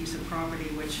other piece of property,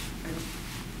 which,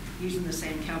 using the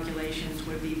same calculations,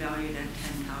 would be valued at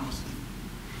 $10,000.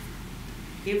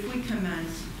 If we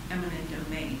commence eminent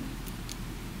domain,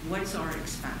 what's our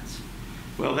expense?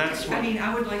 Well, that's what. I mean,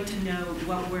 I would like to know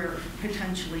what we're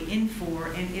potentially in for,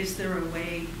 and is there a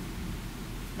way,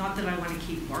 not that I want to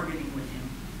keep bargaining with him,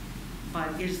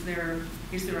 but is there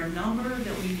a number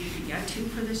that we need to get to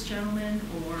for this gentleman,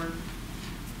 or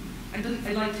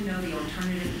I'd like to know the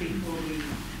alternative before we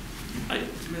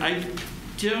I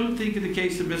don't think in the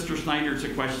case of Mr. Snyder it's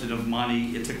a question of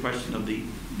money, it's a question of the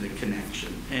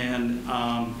connection. And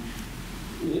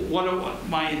what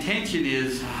my intention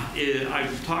is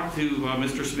I've talked to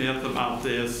Mr. Smith about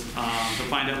this to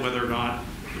find out whether or not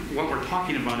what we're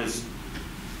talking about is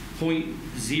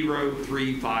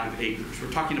 0.035 acres.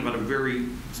 We're talking about a very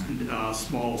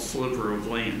small sliver of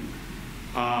land.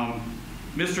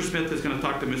 Mr. Smith is going to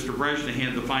talk to Mr.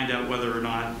 Bresnahan to find out whether or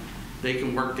not they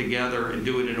can work together and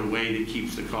do it in a way that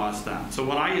keeps the cost down. So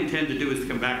what I intend to do is to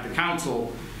come back to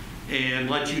council and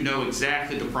let you know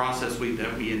exactly the process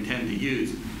that we intend to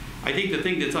use. I think the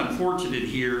thing that's unfortunate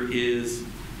here is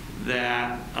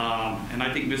that, and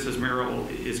I think Mrs. Merrill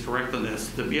is correct on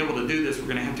this, to be able to do this, we're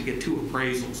going to have to get 2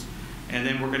 appraisals. And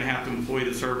then we're going to have to employ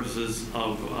the services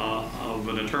of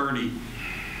an attorney.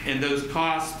 And those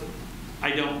costs,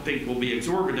 I don't think will be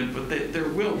exorbitant, but there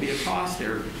will be a cost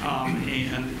there.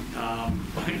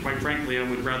 Quite frankly, I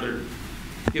would rather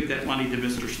give that money to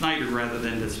Mr. Snyder rather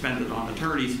than to spend it on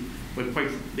attorneys. But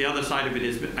the other side of it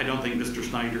is I don't think Mr.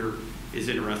 Snyder is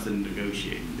interested in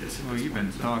negotiating this. Well, you've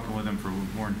been talking with him for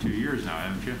more than 2 years now,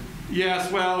 haven't you?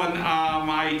 Yes, well, and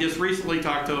I just recently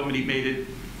talked to him, and he made it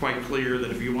quite clear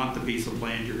that if you want the piece of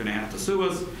land, you're going to have to sue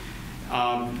us.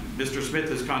 Mr. Smith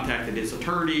has contacted his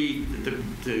attorney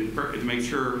to make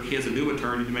sure, he has a new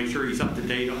attorney, to make sure he's up to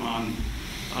date on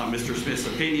Mr. Smith's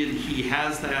opinion. He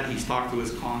has that. He's talked to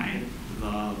his client.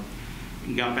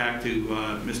 And got back to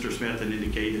Mr. Smith and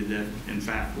indicated that, in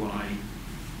fact,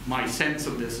 my sense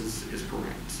of this is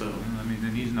correct. So, I mean,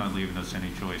 then he's not leaving us any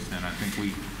choice. Then I think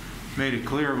we made it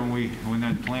clear when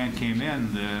that plan came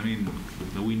in.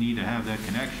 That we need to have that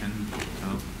connection.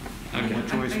 So, okay. What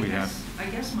choice we have? I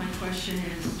guess my question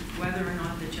is whether or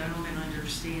not the gentleman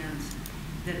understands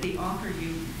that the offer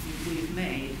we've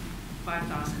made,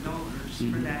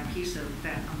 $5,000 for that piece of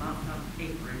that amount of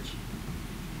acreage.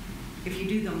 If you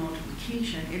do the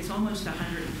multiplication, it's almost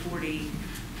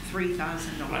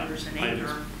 $143,000 an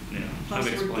acre. Plus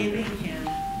we're giving him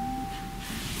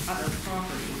other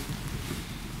property.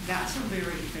 That's a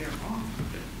very fair offer.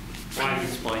 Well, I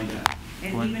explained that.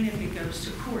 And even if it goes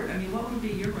to court, I mean, what would be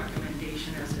your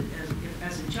recommendation as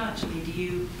a judge? I mean, do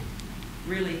you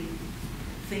really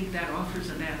think that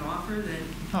offer's a bad offer?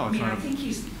 I think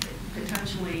he's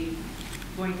potentially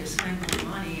going to spend more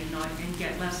money and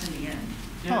get less in the end.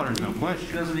 Oh, there's no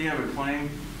question. Doesn't he have a claim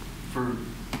for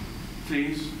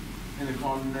fees in the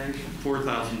condemnation?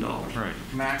 $4,000. Right.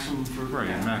 Maximum for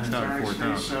maxed out at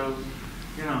 $4,000. So,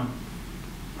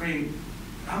 I mean,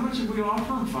 how much did we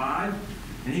offer him? 5?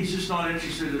 And he's just not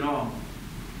interested at all.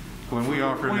 When we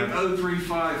offered that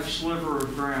 0.035 sliver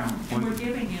of ground. And we're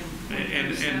giving him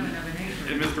and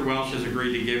Mr. Welsh has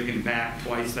agreed to give him back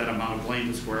twice that amount of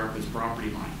land to square up his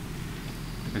property line.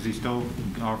 Is he still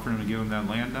offering to give him that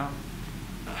land now?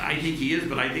 I think he is,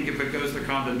 but I think if it goes to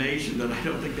condemnation, then I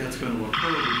don't think that's going to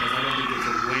occur because I don't think there's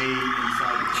a way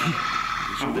inside the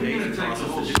condemnation process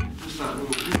to do.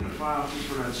 We're going to file just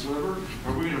for that sliver,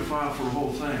 or we're going to file for the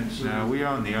whole thing? So no, we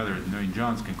own the other. I mean,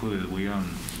 John's concluded that we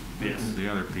own the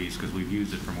other piece because we've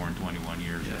used it for more than 21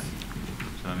 years. Yes.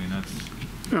 So I mean, that's.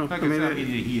 No, like I said,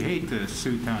 you hate to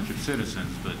sue township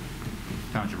citizens, but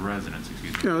township residents,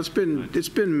 excuse me. No,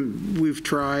 we've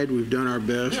tried, we've done our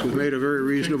best, we've made a very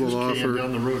reasonable offer.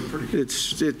 Down the road pretty good.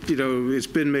 It's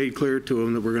been made clear to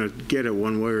him that we're going to get it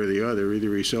one way or the other.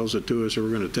 Either he sells it to us or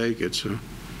we're going to take it. So.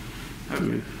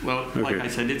 Okay. Well, like I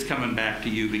said, it's coming back to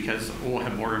you because we'll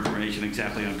have more information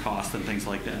exactly on cost and things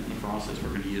like that in the process we're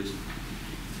going to use.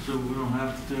 So we don't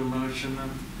have to do a motion then?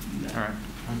 No. All right.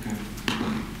 Okay.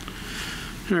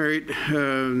 All right.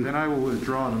 Then I will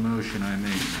withdraw the motion I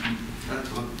made.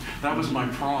 That was my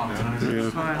prompt.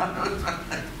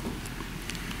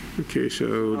 Okay,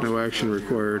 so no action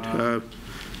required.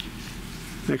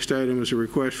 Next item is a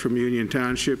request from Union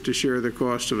Township to share the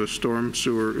cost of a storm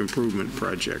sewer improvement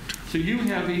project. So you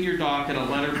have in your docket a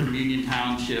letter from Union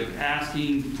Township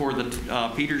asking for the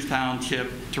Peters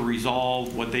Township to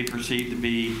resolve what they perceive to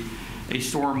be a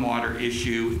stormwater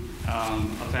issue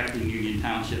affecting Union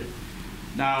Township.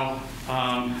 Now,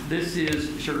 this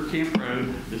is Sugar Camp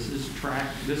Road. This is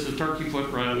Turkey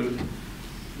Foot Road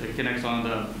that connects on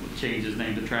to, changes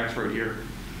name to Tracks Road here.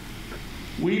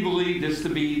 We believe this to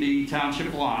be the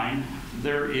township line.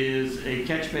 There is a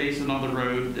catch basin on the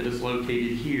road that is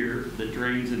located here that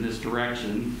drains in this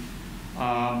direction.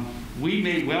 We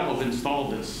may well have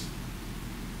installed this.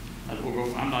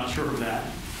 I'm not sure of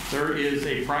that. There is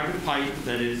a private pipe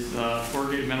that is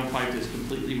corrugated metal pipe that's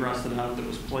completely rusted out that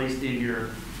was placed in here,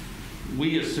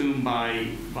 we assume by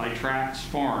Trax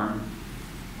Farm.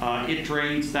 It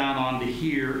drains down onto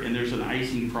here, and there's an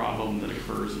icing problem that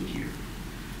occurs in here.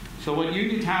 So what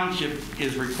Union Township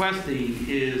is requesting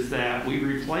is that we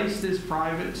replace this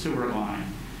private sewer line,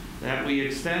 that we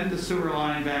extend the sewer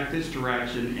line back this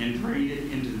direction and drain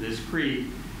it into this creek,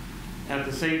 at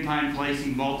the same time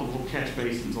placing multiple catch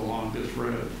basins along this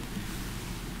road.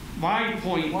 My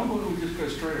point... Why wouldn't we just go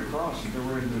straight across and go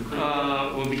right into the creek?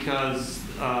 Well, because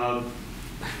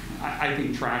I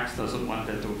think Trax doesn't want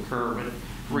that to occur, but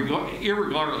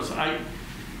irregardless,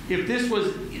 if this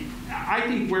was... I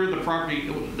think where the property,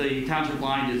 the township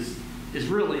line is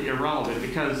really irrelevant,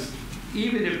 because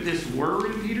even if this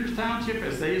were in Peters Township,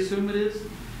 as they assume it is,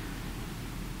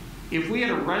 if we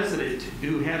had a resident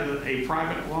who had a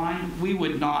private line, we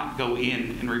would not go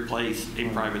in and replace a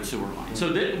private sewer line.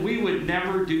 So that we would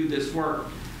never do this work.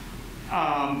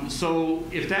 So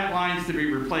if that line's to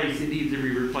be replaced, it needs to be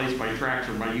replaced by Trax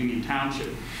or by Union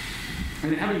Township.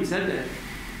 And having said that,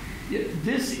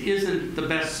 this isn't the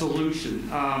best solution.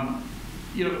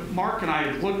 You know, Mark and I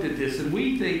have looked at this, and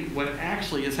we think what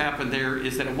actually has happened there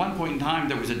is that at one point in time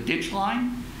there was a ditch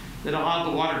line that allowed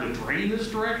the water to drain this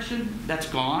direction. That's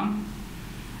gone.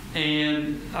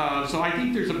 And so I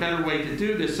think there's a better way to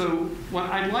do this. So what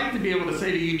I'd like to be able to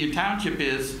say to Union Township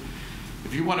is,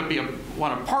 if you want to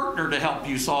want a partner to help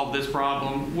you solve this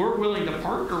problem, we're willing to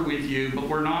partner with you, but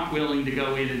we're not willing to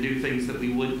go in and do things that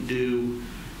we wouldn't do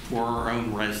for our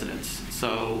own residents.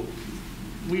 So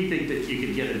we think that you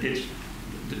could get a ditch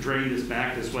to drain this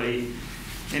back this way.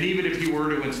 And even if you were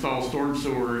to install storm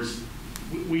sewers,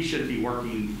 we should be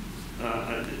working,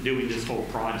 doing this whole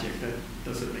project. That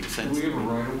doesn't make sense. Do we have a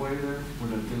right-of-way there where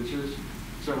that ditch is?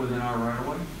 Is that within our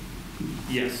right-of-way?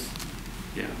 Yes.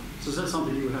 Yeah. So is that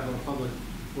something you would have a public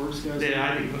works guys? Yeah,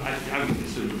 I would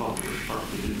assume the public is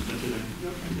partly into that.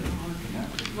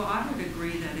 Well, I would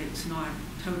agree that it's not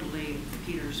totally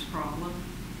Peter's problem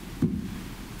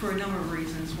for a number of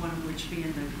reasons, one of which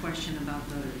being the question about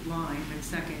the line, but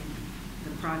second,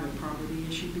 the private property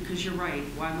issue, because you're right,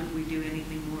 why would we do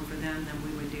anything more for them than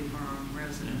we would do for our own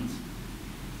residents?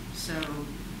 So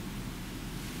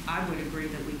I would agree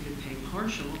that we could pay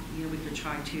partial, you know, we could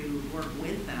try to work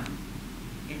with them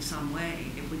in some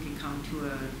way if we could come to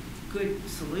a good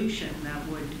solution that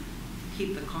would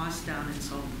keep the cost down and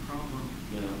solve the problem.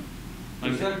 Yeah.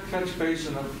 Is that catch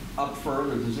basin up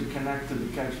further? Does it connect to the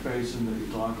catch basin that you're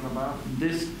talking about?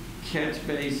 This catch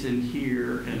basin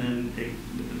here, and then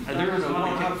There's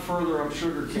one up further up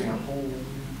Sugar Camp.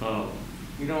 Oh,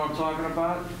 You know what I'm talking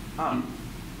about?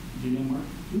 do you know Mark?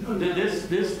 This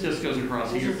just goes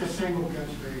across here. It's just a single catch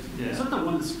basin. Yeah. Is that the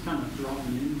one that's kind of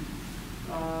dropping in?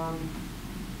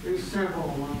 There's several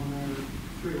along there,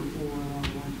 3 or 4 along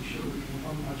one to Sugar Camp.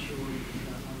 I'm not sure what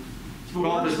that one.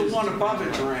 Well, there's the one above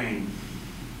it drain.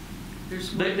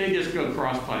 There's They just go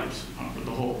cross pipes for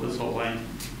this whole length.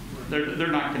 They're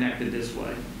not connected this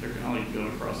way. They're only going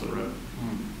across the road.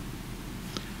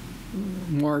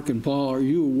 Mark and Paul, are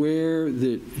you aware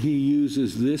that he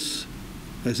uses this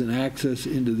as an access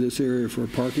into this area for a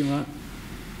parking lot?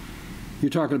 You're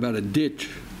talking about a ditch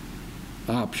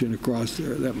option across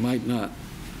there that might not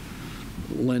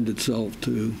lend itself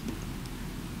to...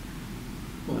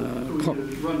 Well, we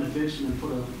could run the ditch and then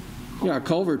put a... Yeah, a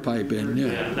culvert pipe in, yeah.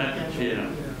 Yeah, I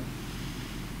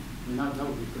mean, that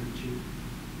would be pretty cheap.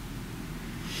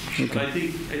 But I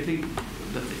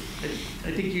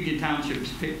think Union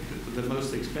Township's picked the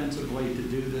most expensive way to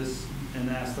do this and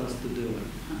asked us to do it.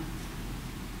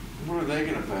 What are they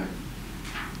going to pay?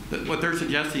 What they're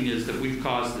suggesting is that we've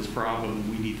caused this problem and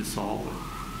we need to solve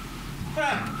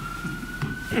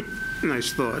it.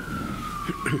 Nice thought.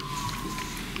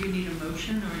 Do you need a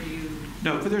motion, or do you?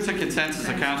 No, if there's a consensus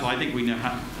of council, I think we know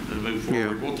how to move forward.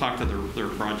 Yeah. We'll talk to their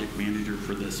project manager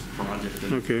for this project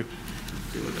and Okay.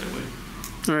 do it that way.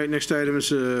 All right, next item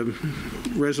is a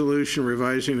resolution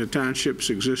revising the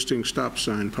township's existing stop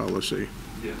sign policy.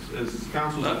 Yes, as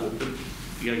council's,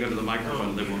 you gotta go to the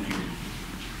microphone, they won't hear you.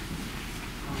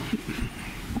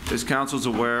 As council's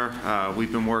aware,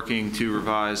 we've been working to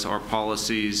revise our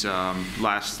policies.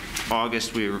 Last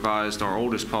August, we revised our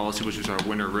oldest policy, which was our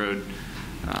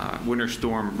winter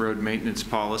storm road maintenance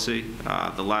policy.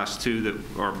 The last two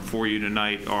that are before you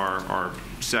tonight are our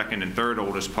second and third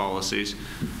oldest policies.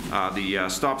 The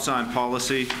stop sign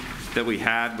policy that we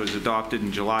had was adopted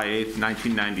in July 8th,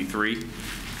 1993.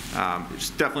 It's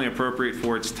definitely appropriate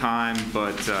for its time,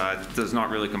 but does not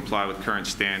really comply with current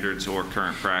standards or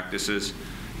current practices.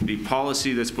 The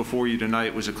policy that's before you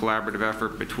tonight was a collaborative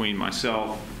effort between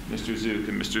myself, Mr. Zook,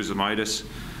 and Mr. Zamaitis.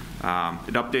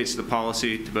 It updates the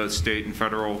policy to both state and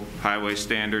federal highway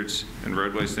standards and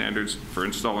roadway standards for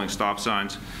installing stop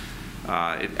signs.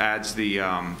 It adds the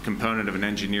component of an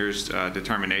engineer's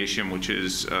determination, which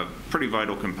is a pretty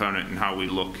vital component in how we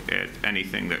look at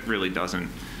anything that really doesn't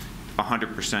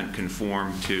 100%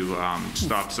 conform to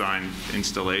stop sign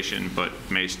installation, but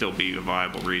may still be a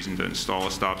viable reason to install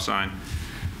a stop sign.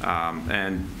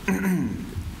 And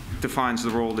defines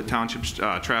the role of the township's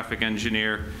traffic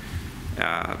engineer,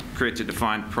 creates a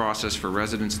defined process for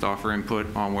residents to offer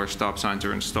input on where stop signs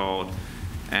are installed,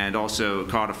 and also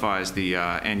codifies the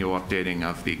annual updating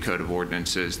of the code of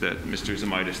ordinances that Mr.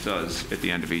 Zamaitis does at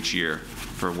the end of each year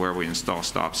for where we install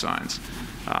stop signs.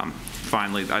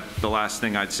 Finally, the last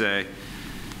thing I'd say,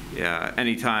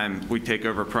 anytime we take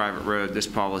over a private road, this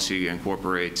policy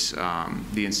incorporates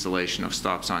the installation of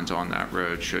stop signs on that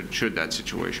road should that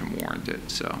situation warrant it.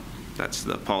 So that's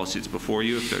the policy that's before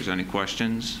you. If there's any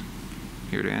questions,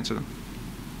 here to answer them.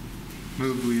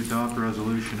 Move we adopt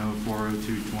resolution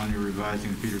 040220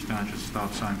 revising the Peters Township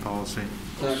stop sign policy.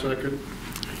 Second.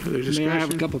 May I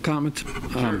have a couple comments?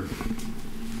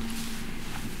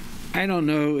 I don't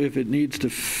know if it needs to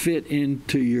fit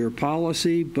into your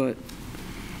policy, but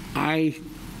I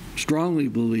strongly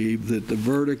believe that the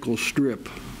vertical strip,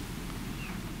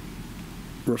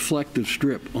 reflective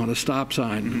strip on a stop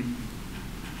sign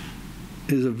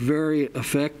is a very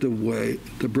effective way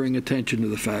to bring attention to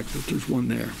the fact that there's one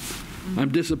there.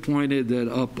 I'm disappointed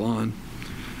that up on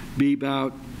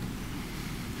Bebout,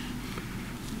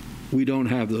 we don't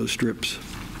have those strips.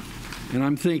 And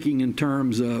I'm thinking in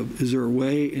terms of, is there a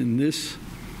way in this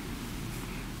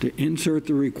to insert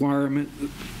the requirement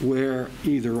where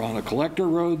either on a collector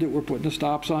road that we're putting a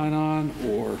stop sign on,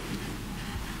 or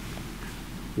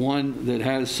one that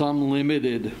has some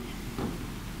limited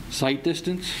sight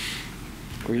distance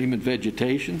or even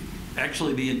vegetation?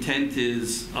 Actually, the intent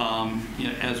is,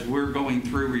 as we're going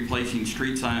through replacing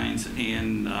street signs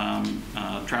and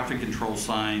traffic control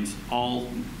signs, all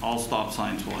stop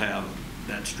signs will have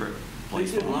that strip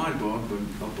placed on. Line book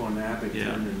up on Abington.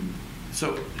 Yeah. And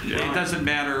so it doesn't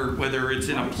matter whether it's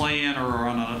in a plan or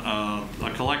on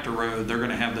a collector road, they're going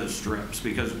to have those strips,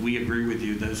 because we agree with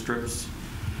you, those strips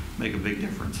make a big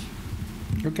difference.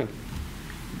 Okay.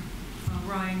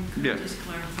 Ryan, could Yeah. you just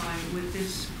clarify, with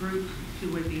this group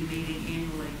who would be meeting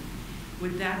annually,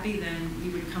 would that be then,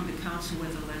 you would come to council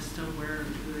with a list of where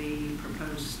the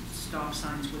proposed stop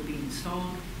signs would be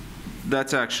installed?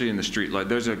 That's actually in the streetlight.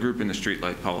 There's a group in the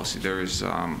streetlight policy. There is,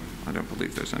 I don't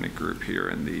believe there's any group here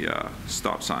in the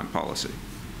stop sign policy.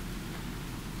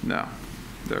 No,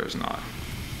 there is not.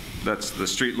 That's the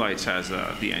streetlights has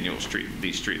the annual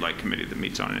streetlight committee that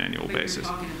meets on an annual But basis. you're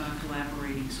talking about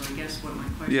collaborating, so I guess what my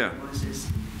question was is,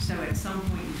 so at some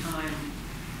point in time,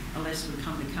 a list would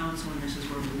come to council and this is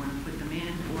where we want to put them in,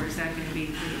 or is that going to be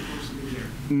through the course of the year?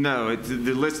 No,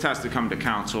 the list has to come to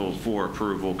council for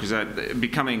approval, because that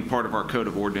becoming part of our code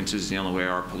of ordinances is the only way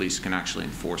our police can actually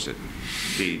enforce it,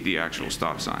 the actual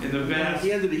stop sign. And the at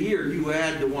the end of the year, you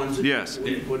add the ones that Yes.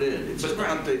 we put in. It's just to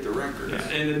update the record.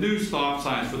 And the new stop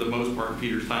signs, for the most part, in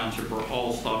Peters Township, are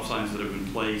all stop signs that have been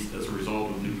placed as a result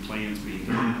of new plans being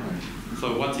done.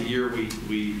 So once a year,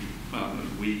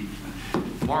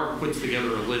 Mark puts together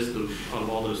a list of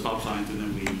all those stop signs, and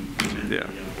then we amend the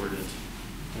ordinance.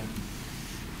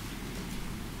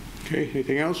 Okay,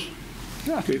 anything else?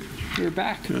 Yeah, Okay, you're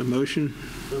back. motion?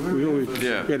 We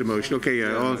had a motion. Okay,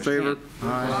 all in favor?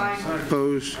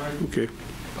 Opposed? Okay.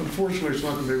 Unfortunately, it's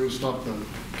not going to be able to stop the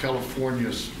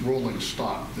California's rolling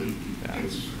stock that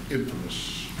is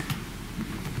infamous.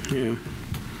 Yeah.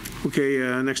 Okay,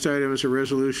 next item is a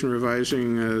resolution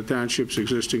revising the township's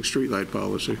existing streetlight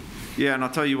policy. Yeah, and I'll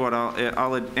tell you what,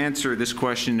 I'll answer this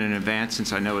question in advance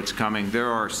since I know it's coming. There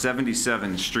are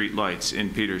 77 streetlights in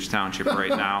Peters Township right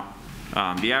now.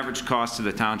 The average cost to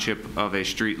the township of a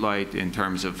streetlight in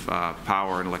terms of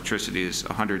power and electricity is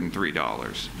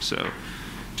 $103. So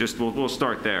we'll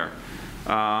start there.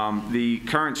 The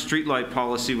current streetlight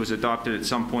policy was adopted at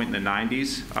some point in the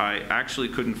 90s. I actually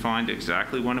couldn't find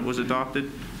exactly when it was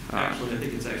adopted. Actually, I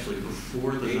think it's actually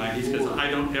before the 90s, because I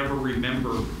don't ever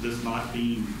remember this not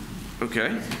being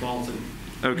Okay. policy.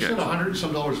 Okay. You said $100 and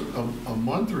some a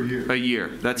month or a year? A year.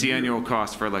 That's the annual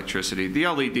cost for electricity. The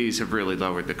LEDs have really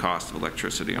lowered the cost of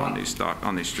electricity on these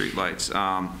streetlights.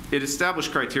 It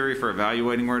established criteria for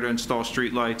evaluating where to install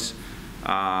streetlights,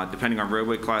 depending on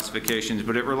roadway classifications,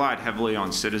 but it relied heavily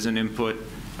on citizen input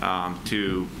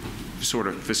to sort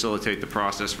of facilitate the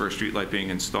process for a streetlight being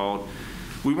installed.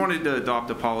 We wanted to adopt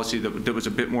a policy that was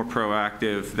a bit more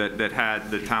proactive, that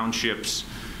had the townships,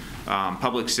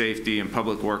 public safety and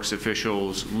public works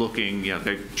officials looking,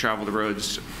 they travel the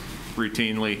roads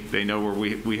routinely, they know where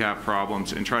we have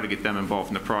problems, and try to get them involved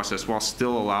in the process while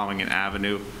still allowing an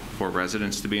avenue for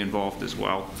residents to be involved as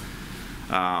well.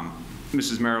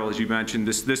 Mrs. Merrill, as you mentioned,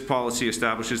 this policy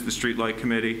establishes the Streetlight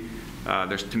Committee.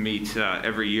 There's to meet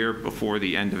every year before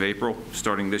the end of April,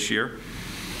 starting this year.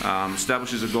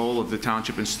 Establishes a goal of the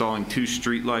township installing 2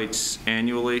 streetlights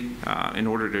annually in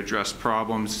order to address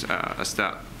problems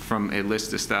from a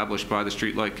list established by the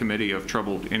Streetlight Committee of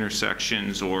troubled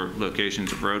intersections or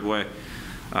locations of roadway.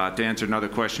 To answer another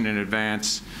question in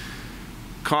advance,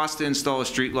 cost to install a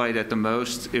streetlight at the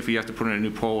most, if we have to put in a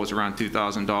new pole, is around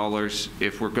 $2,000.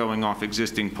 If we're going off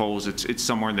existing poles, it's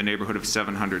somewhere in the neighborhood of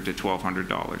 $700 to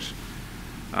 $1,200.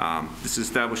 This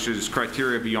establishes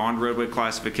criteria beyond roadway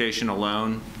classification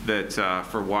alone that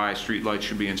for why streetlights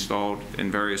should be installed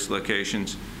in various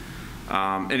locations.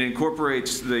 It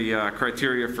incorporates the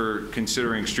criteria for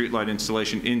considering streetlight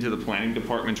installation into the planning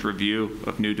department's review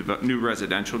of new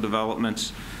residential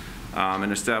developments,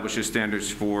 and establishes standards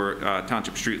for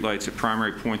township streetlights at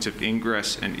primary points of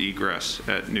ingress and egress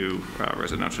at new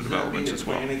residential developments as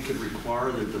well. Does that mean the planning could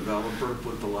require the developer to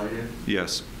put the light in?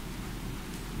 Yes.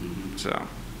 So.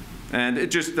 And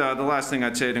it just, the last thing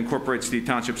I'd say, it incorporates the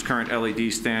township's current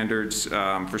LED standards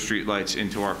for streetlights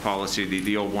into our policy.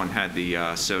 The old one had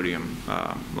the sodium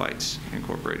lights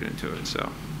incorporated into it.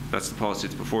 So that's the policy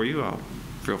that's before you.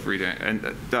 Feel free to,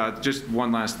 and just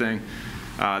one last thing.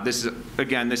 This is,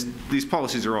 again, these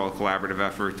policies are all a collaborative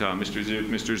effort. Mr. Zook,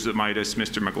 Mr. Zamitis,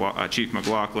 Chief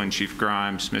McLaughlin, Chief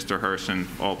Grimes, Mr. Herson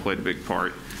all played a big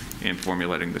part in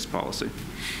formulating this policy.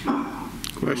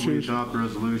 Questions? We adopt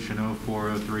resolution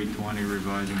 040320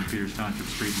 revising the Peters Township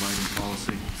street lighting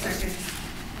policy. Second.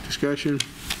 Discussion?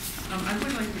 I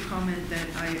would like to comment that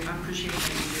I appreciate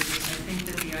that you did this. I think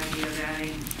that the idea of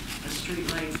adding a street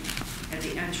light at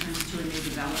the entrance to a new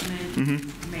development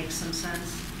makes some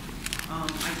sense. I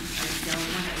don't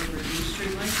want to overdo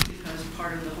street lights because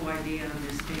part of the whole idea of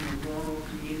this being a rural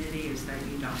community is that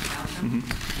you don't have them,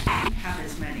 have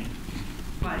as many.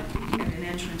 But at an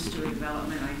entrance to a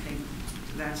development, I think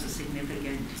that's a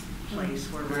significant place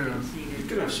where it's needed. You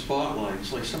could have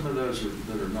spotlights, like some of those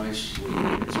that are nicely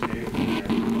landscaped.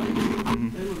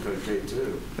 They look okay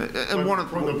too. And one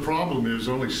of the problem is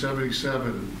only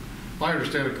 77. If I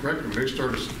understand it correctly, when they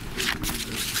started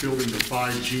building the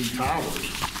 5G towers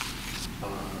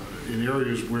in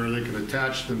areas where they can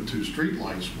attach them to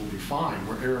streetlights will be fine.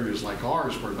 Where areas like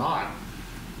ours were not,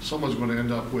 someone's going to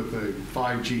end up with a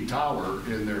 5G tower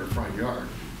in their front yard.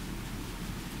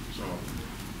 So.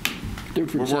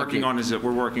 We're working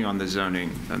on the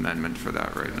zoning amendment for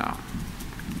that right now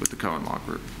with the Cohen Law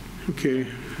Group. Okay.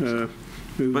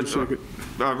 Move second.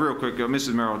 Real quick,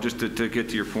 Mrs. Merrill, just to get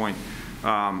to your point,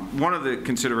 one of the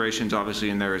considerations obviously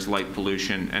in there is light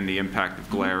pollution and the impact of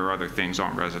glare or other things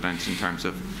on residents in terms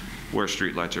of where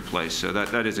streetlights are placed. So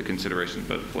that is a consideration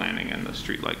both planning and the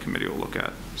streetlight committee will look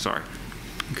at. Sorry.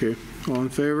 Okay. All in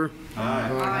favor?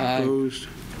 Aye. Opposed?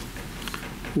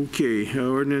 Okay.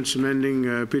 Ordinance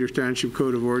amending Peters Township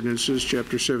Code of Ordinances,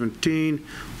 Chapter 17,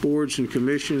 Boards and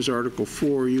Commissions, Article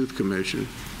 4, Youth Commission.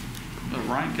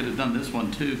 Ryan could have done this one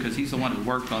too, because he's the one who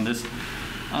worked on this.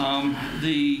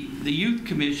 The Youth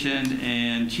Commission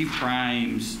and Chief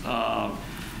Grimes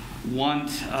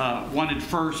wanted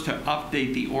first to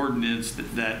update the ordinance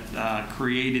that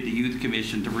created the Youth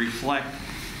Commission to reflect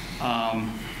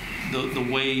the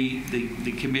way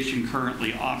the commission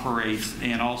currently operates,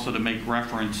 and also to make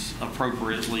reference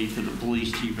appropriately to the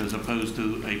police chief as opposed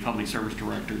to a public service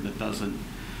director that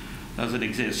doesn't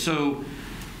exist. So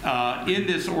in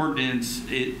this ordinance,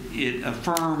 it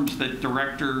affirms that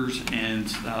directors and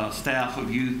staff of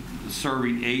youth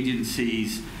serving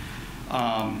agencies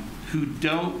who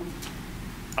don't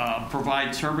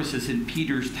provide services in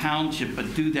Peters Township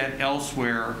but do that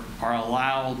elsewhere are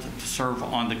allowed to serve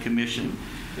on the commission.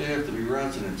 They have to be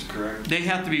residents, correct? They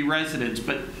have to be residents,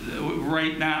 but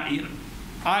right now,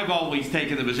 I've always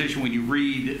taken the position when you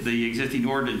read the existing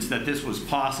ordinance that this was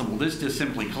possible. This just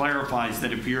simply clarifies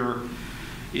that if you're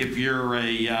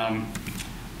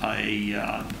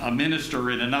a minister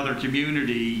in another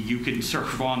community, you can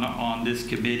serve on this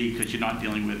committee because you're not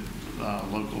dealing with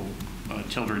local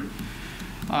children.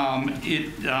 It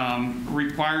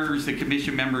requires the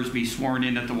commission members be sworn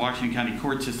in at the Washington County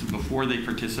court system before they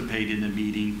participate in the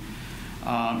meeting.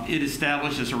 It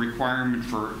establishes a requirement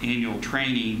for annual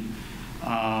training.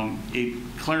 It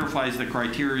clarifies the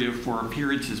criteria for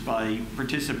appearances by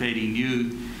participating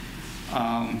youth.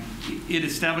 It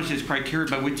establishes criteria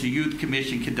by which a youth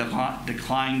commission can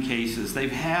decline cases.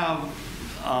 They've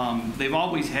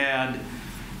always had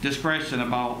discretion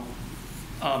about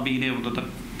being able to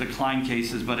decline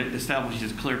cases, but it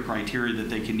establishes clear criteria that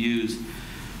they can use.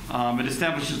 It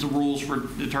establishes the rules for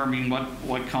determining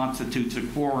what constitutes a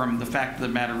quorum. The fact of the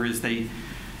matter is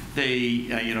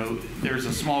there's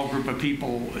a small group of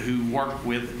people who work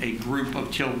with a group of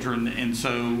children, and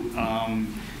so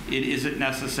it isn't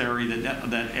necessary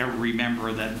that every member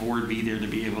of that board be there to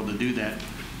be able to do that.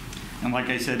 And like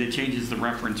I said, it changes the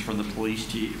reference from the police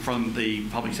chief, from the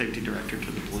public safety director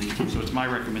to the police chief. So it's my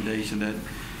recommendation that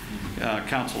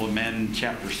council amend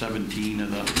Chapter 17 of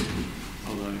the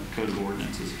Code of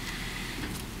Ordinances.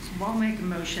 So I'll make a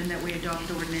motion that we adopt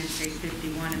Ordinance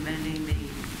 851, amending the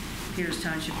Peters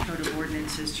Township Code of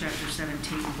Ordinances, Chapter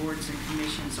 17, Boards and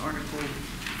Commissions, Article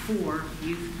 4,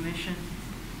 Youth Commission.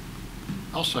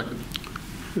 I'll second.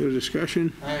 No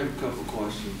discussion? I have a couple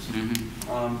questions.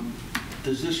 Mm-hmm.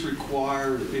 Does this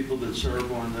require the people that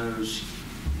serve on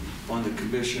the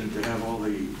commission to have all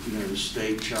the, the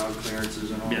state child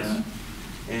clearances and all Yes.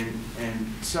 that? And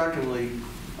secondly,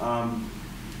 how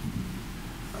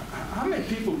many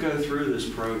people go through this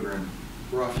program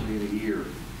roughly in a year?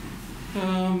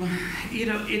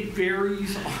 It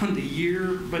varies on the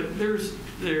year, but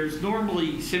there's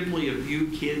normally simply a few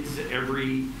kids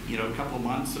every couple of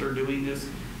months that are doing this.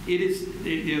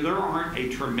 There aren't a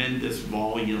tremendous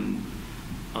volume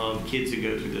of kids who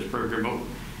go through this program,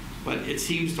 but it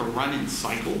seems to run in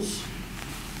cycles.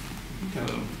 Okay.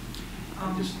 So,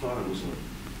 I just thought it was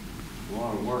a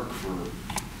lot of work for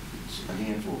a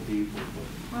handful of people.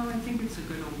 Well, I think it's a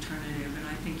good alternative, and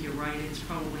I think you're right. It's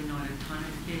probably not a ton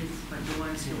of kids, but the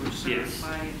ones who are served Yes.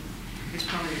 by it, it's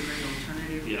probably a great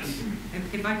alternative. Yes.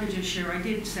 If I could just share, I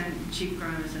did send Chief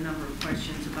Grimes a number of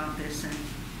questions about this, and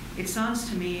it sounds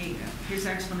to me, his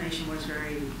explanation was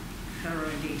very thorough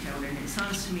and detailed, and it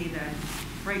sounds to me that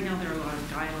right now there are a lot of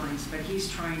guidelines, but he's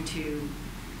trying to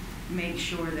make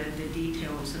sure that the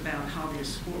details about how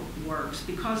this works,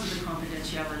 because of the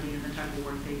confidentiality and the type of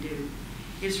work they do,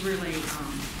 is really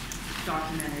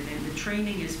documented, and the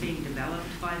training is being developed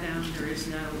by them. There is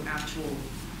no actual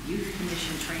youth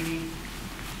commission training.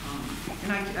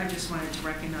 And I just wanted to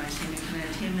recognize him and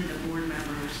commend him and the board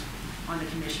members on the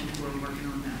commission who are working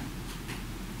on that.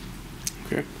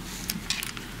 Okay.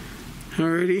 All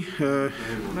righty.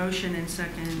 Motion and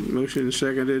second. Motion and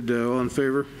seconded. All in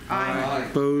favor? Aye.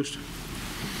 Opposed?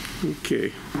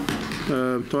 Okay.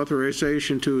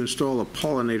 Authorization to install a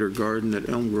pollinator garden at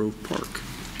Elm Grove Park.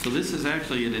 So this is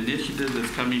actually an initiative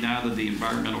that's coming out of the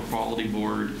Environmental Quality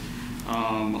Board.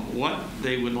 What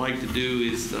they would like to do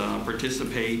is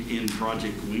participate in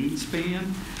Project Wingspan,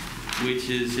 which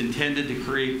is intended to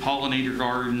create pollinator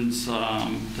gardens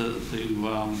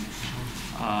to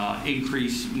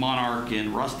increase monarch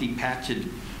and rusty-patched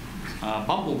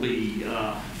bumblebee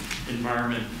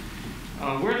environment.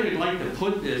 Where they'd like to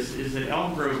put this is at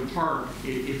Elm Grove Park.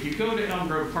 If you go to Elm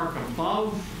Grove Park,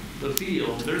 above the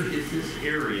field, there is this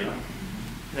area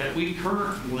that we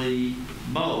currently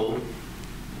mow,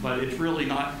 but it's really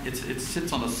not, it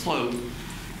sits on a slope.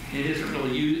 It isn't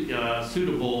really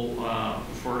suitable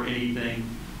for anything.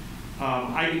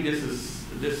 I think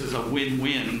this is a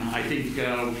win-win. I think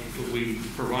we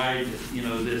provide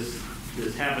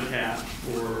this habitat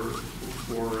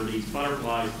for these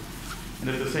butterflies, and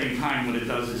at the same time, what it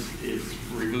does is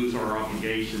removes our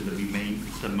obligation to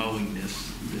mowing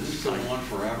this This go on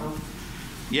forever?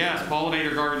 Yes,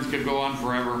 pollinator gardens could go on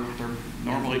forever. They're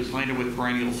normally planted with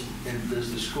perennials. And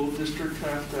does the school district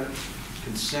have to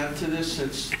consent to this,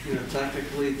 since,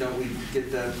 technically, don't we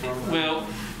get that from them? Well,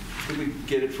 could we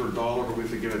get it for $1, or we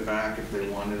have to give it back if they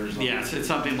want it or something? yes, it's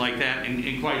something like that.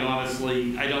 And quite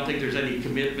honestly, I don't think there's any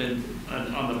commitment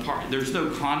on the part. There's no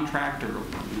contract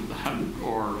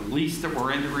or lease that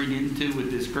we're entering into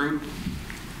with this group.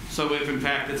 So if, in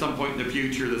fact, at some point in the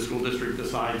future, the school district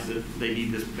decides that they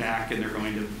need this back and they're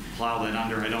going to plow that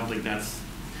under, I don't think that's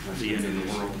the end of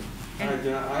the world.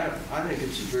 I think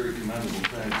it's a very commendable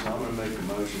thing, so I'm going to make a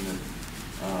motion that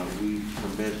we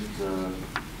permit,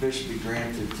 permission to be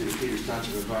granted to the Peters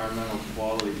Township Environmental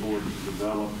Quality Board to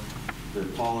develop the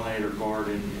pollinator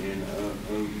garden in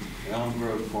Elm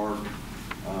Grove Park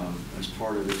as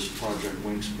part of this project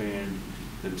Wingspan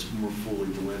that's more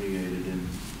fully delineated in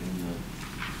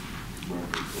the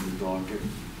record, in the docket.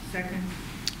 Second.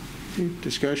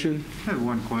 Discussion? I have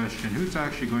one question. Who's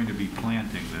actually going to be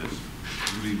planting this?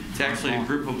 It's actually a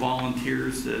group of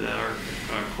volunteers that are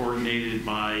coordinated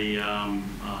by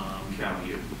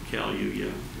CalU,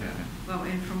 yeah. Well,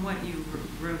 and from what you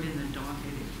wrote in the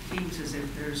docket, it seems as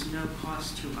if there's no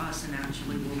cost to us and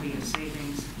actually will be a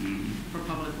savings for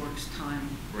Public Works time.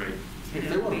 Right. If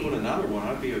they want to put another one,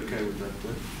 I'd be okay with that,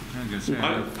 too. I'm going to say,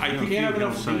 I think you have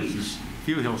enough fees.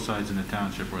 Few hillsides in the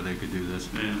township where they could do this.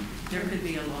 Yeah. There could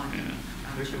be a lot, Yeah.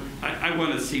 actually. I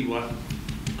want to see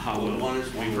how One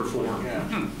is we perform.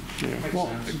 Yeah. Makes Well,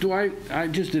 sense. I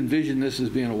just envision this as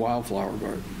being a wildflower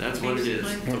garden. That's what it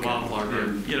is, the wildflower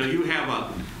garden. You know, you have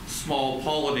a small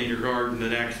pollinator garden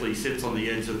that actually sits on the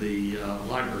edge of the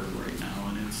library right now,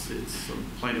 and it's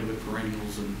planted with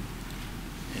perennials, and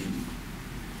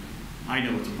I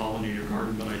know it's a pollinator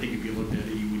garden, but I think if you looked at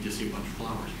it, you would just see a bunch of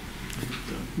flowers.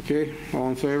 So, Okay, all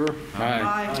in favor?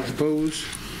 Aye. Opposed?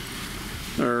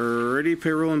 Alrighty,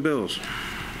 payroll and bills.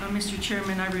 Mr.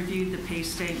 Chairman, I reviewed the pay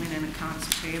statement and accounts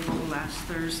payable last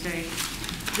Thursday.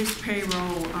 This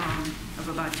payroll of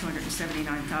about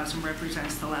 $279,000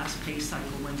 represents the last pay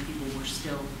cycle when people were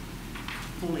still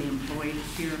fully employed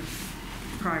here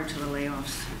prior to the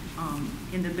layoffs.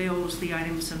 In the bills, the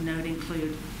items of note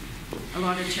include a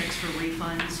lot of checks for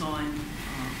refunds on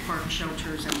park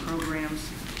shelters and programs,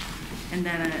 and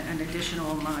then an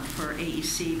additional amount for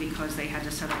AEC because they had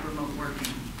to set up remote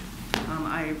working.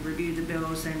 I reviewed the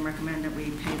bills and recommend that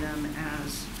we pay them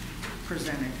as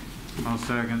presented. I'll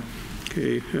second.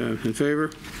 Okay, in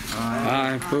favor?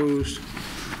 Aye. Opposed?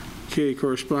 Okay,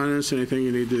 correspondence, anything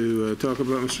you need to talk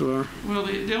about, Mr. Lauer? well,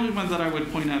 the only one that I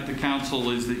would point out to council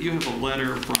is that you have a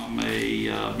letter from a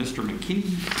Mr.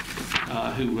 McKinney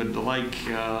who would like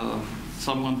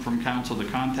someone from council to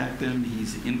contact them.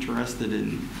 He's interested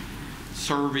in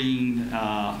serving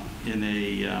in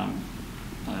a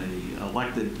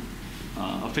elected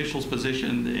official's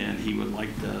position, and he would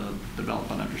like to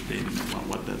develop an understanding of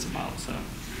what that's about. So,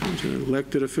 It's an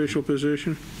elected official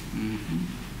position?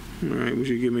 All right, would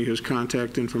you give me his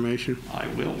contact information? I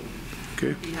will.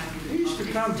 Okay. He used to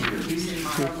come here. He used to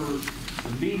cover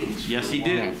the meetings. Yes, for he a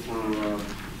did. while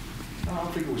For, I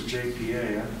don't think it was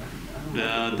JPA.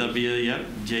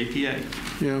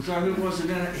 JPA. Yeah. So it wasn't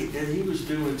that, and he was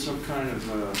doing some kind of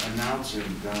announcing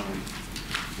down in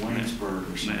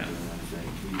Waynesburg or something, Yeah. I think.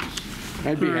 He was,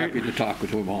 I'd be All right. happy to talk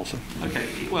with him also. Okay.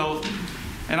 Well,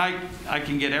 and I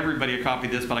can get everybody a copy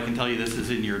of this, but I can tell you this is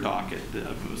in your docket.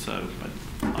 So, but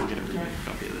I'll get everybody a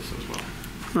copy of this as well.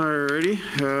 All righty.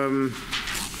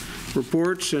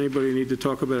 Reports, anybody need to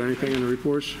talk about anything in the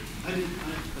reports? I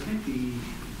think the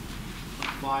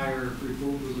fire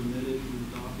report was omitted in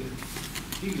the docket.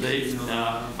 You can let me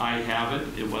know. I have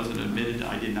it. It wasn't admitted.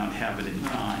 I did not have it in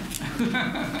time.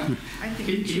 I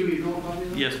think Can we know about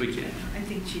it? Yes, we can. I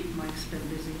think Chief Mike's been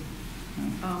busy.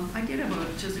 I did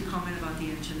have just a comment about the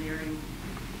engineering.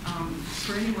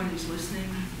 For anyone who's listening,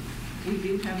 we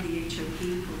do have the HOP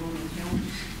for Rolling Hill,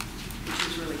 which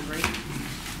is really great.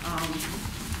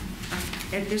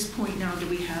 At this point now, do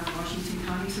we have Washington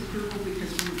County's approval?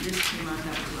 Because when this came out,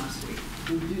 that was last week.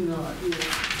 We do not. The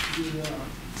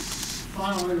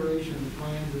final iteration of the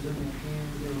plan is in their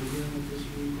hands. They're reviewing it this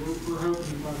week. We're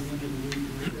hoping by the end of the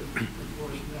week, of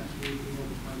course, next week, we'll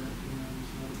notify that to them.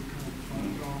 So that'll be kind of the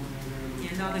final drawing there.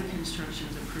 Yeah, now the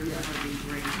construction's approved, that would be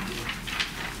great.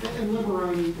 And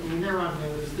liberating, I mean, they're on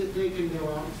notice. They can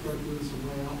go out and start doing some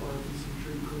layout work and some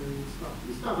tree clearing and stuff.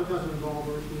 The stuff that doesn't involve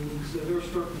earth moving, so they're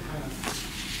starting to kind of,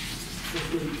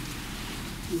 hopefully,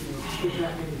 get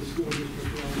back into the school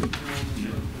district rather than start to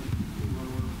do more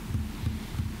work.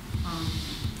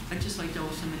 I'd just like to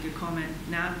also make a comment.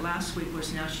 Last week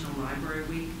was National Library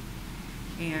Week,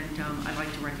 and I'd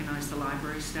like to recognize the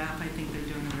library staff. I think they're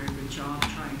doing a very good job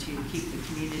trying to keep the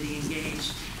community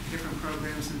engaged, different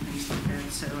programs and things like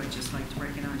that, so I'd just like to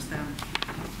recognize them.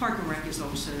 Park and Rec is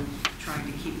also trying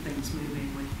to keep things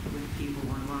moving with people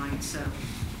online, so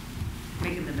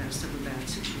making the best of a bad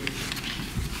situation.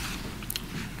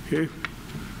 Okay.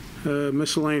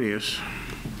 Miscellaneous.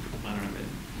 I don't have it.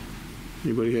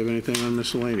 Anybody have anything on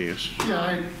miscellaneous?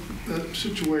 Yeah, the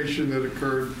situation that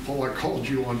occurred, Paul, I called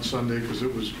you on Sunday because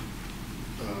it was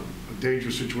a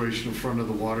dangerous situation in front of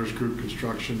the Waters Group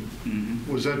construction.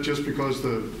 Mm-hmm. Was that just because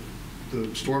the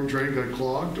the storm drain got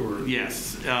clogged, or?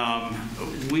 Yes,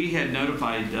 we had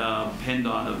notified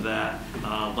PennDOT of that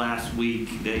last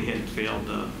week. They had failed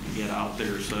to get out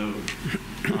there, so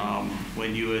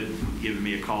when you had given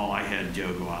me a call, I had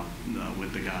Joe go out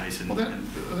with the guys. And, Well,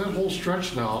 that whole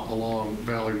stretch now along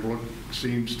Valley Brook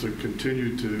seems to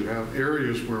continue to have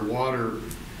areas where water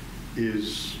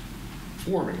is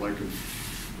forming, like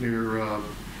near,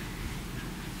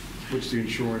 what's the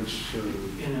insurance? Well,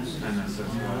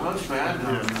 that's bad.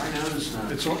 I noticed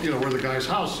that. It's, where the guy's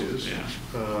house is.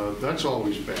 Yeah. That's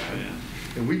always bad.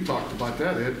 Yeah. And we talked about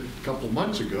that, Ed, a couple of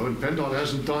months ago, and PennDOT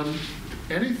hasn't done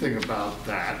anything about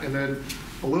that. And then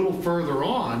a little further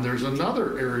on, there's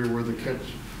another area where the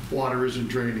water isn't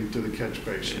draining to the catch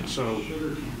basin. Yeah. So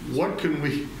what can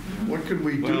we do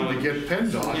to get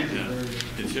PennDOT?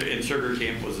 Yeah. And Sugar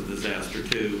Camp was a disaster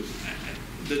too.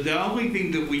 The only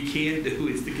thing that we can do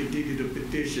is to continue to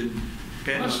petition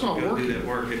PennDOT to go do that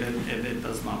work, and it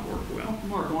does not work well.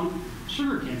 Mark, on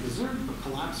Sugar Camp, is there a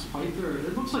collapsed pipe there?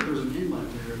 It looks like there's an inlet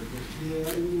there.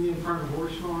 Yeah, you mean in front of the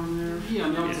horse farm there? Yeah,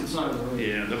 on the opposite side of the road.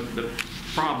 Yeah, the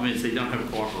problem is they don't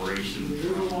have cooperation.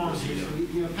 There's a long history.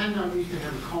 PennDOT used to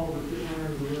have a culvert that went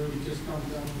over the road and just dumped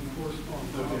down on the horse farm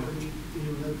property into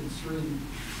an open stream.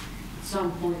 At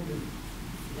some point,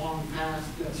 long past,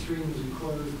 that stream was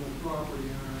enclosed by the property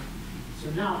owner. So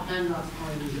now PennDOT's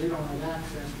claim is they don't have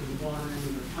access to the water end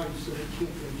of the pipe, so they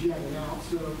can't get jetted out.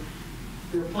 So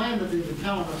their plan that they've been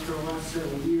telling us for the last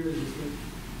several years is that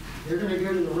they're going to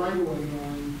go to the right-of-way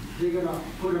line, dig it up,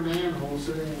 put a manhole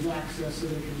so they have access so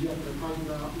they can jet their pipe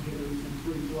out and get everything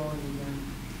free flowing again.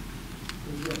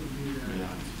 They've got to do that.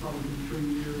 Yeah. It's probably been 3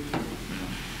 years.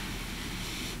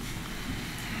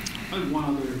 I have one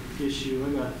other issue. I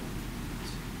got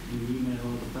an email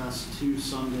the past 2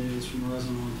 Sundays from a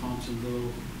resident on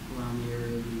Thompsonville around the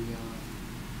area,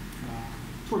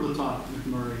 toward the top,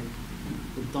 McMurray.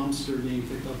 The dumpster being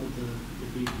picked up at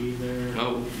the BP there.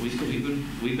 Oh,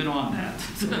 we've been on that.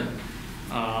 Yeah,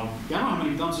 I don't know how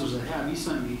many dumpsters they have. He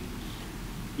sent me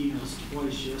emails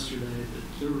twice yesterday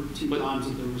that there were 2 times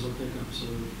that there was a pickup. So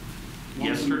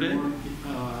Yesterday?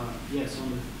 Yes,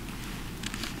 on the.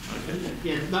 Okay.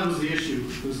 Yeah, that was the issue.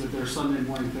 Was that they're Sunday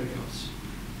morning pickups.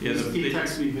 Yeah, he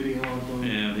texted me video of them.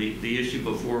 Yeah, the issue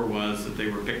before was that they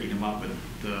were picking them up at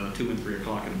 2 and 3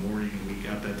 o'clock in the morning, and we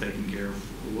got that taken care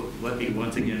of. Let me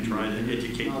once again try to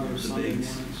educate the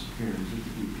bigs.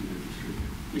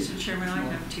 Mr. Chairman, I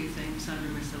have 2 things under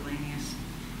miscellaneous.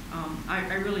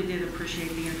 I really did appreciate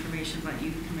the information about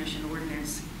Youth Commission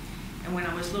ordinance. And when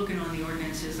I was looking on the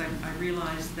ordinances, I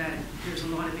realized that there's a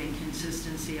lot of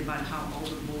inconsistency about how all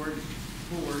the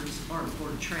boards are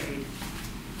portrayed.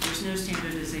 There's no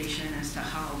standardization as to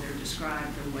how they're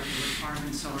described or what the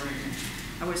requirements are. And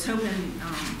I was hoping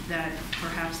that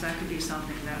perhaps that could be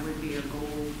something that would be a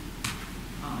goal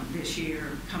this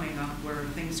year coming up, where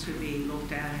things could be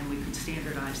looked at and we could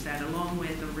standardize that, along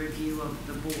with a review of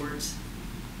the boards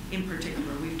in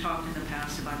particular. We've talked in the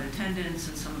past about attendance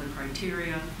and some of the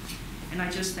criteria, and I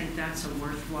just think that's a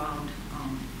worthwhile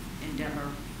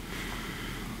endeavor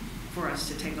for us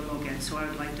to take a look at. So I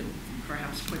would like to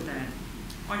perhaps put that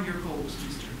on your goals,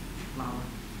 Mr.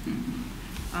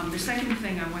 Lauer. The second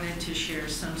thing I wanted to share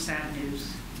some sad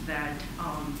news that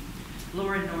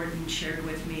Laura Norton shared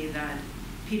with me that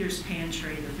Peter's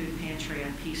Pantry, the food pantry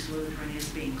at Peace Lutheran, is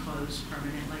being closed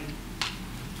permanently.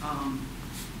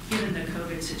 Given the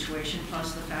COVID situation,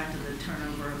 plus the fact of the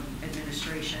turnover of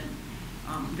administration,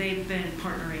 they've been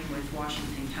partnering with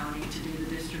Washington County to do the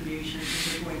distribution, so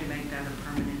they're going to make that a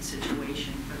permanent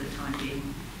situation for the time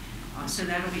being. So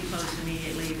that'll be closed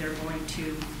immediately. They're going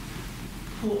to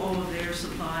pull all of their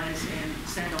supplies and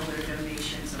send all their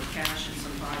donations of cash and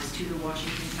supplies to the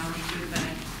Washington County Food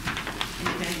Bank. And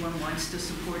if anyone wants to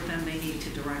support them, they need to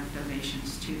direct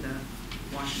donations to the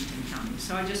Washington County.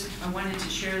 So I wanted to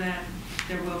share that.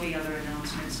 There will be other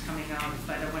announcements coming out,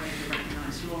 but I wanted to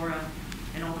recognize Laura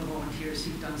and all the volunteers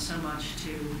who've done so much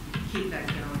to keep that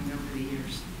going over the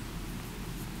years.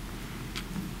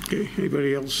 Okay,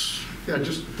 anybody else? Yeah,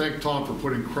 just thank Tom for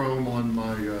putting Chrome on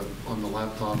my on the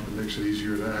laptop. It makes it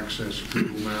easier to access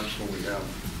Google Maps when we have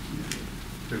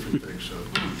different things. So,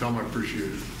 Tom, I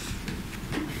appreciate it.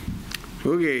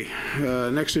 Okay,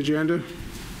 next agenda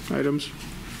items.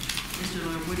 Mr.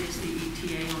 Lord, what is the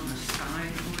ETA on the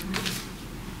sign ordinance?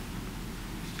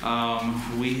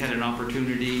 We had an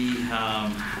opportunity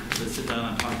to sit down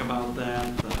and talk about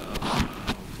that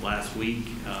last week.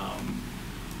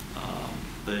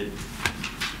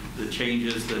 The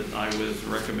changes that I was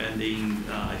recommending,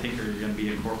 I think are going to be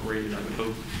incorporated, I would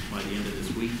hope, by the end of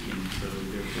this week, and so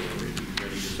therefore we're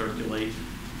ready to circulate.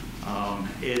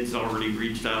 Ed's already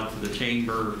reached out to the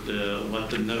chamber to let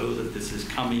them know that this is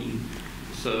coming.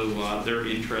 So they're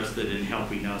interested in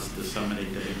helping us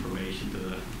disseminate the information to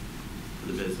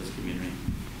the business community.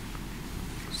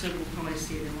 So we'll probably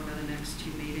see it in one of the next 2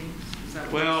 meetings? Is that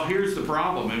what Well, you're saying? here's the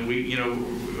problem, and we,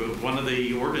 one of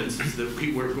the ordinances that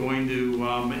we were going to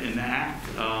enact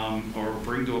or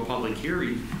bring to a public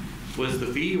hearing was the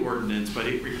fee ordinance, but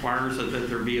it requires that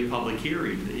there be a public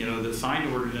hearing. The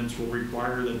sign ordinance will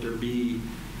require that there be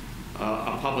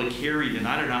a public hearing, and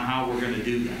I don't know how we're going to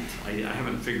do that. I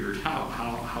haven't figured out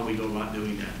how we go about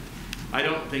doing that. I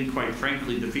don't think, quite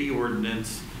frankly, the fee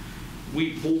ordinance,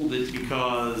 we pulled it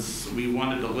because we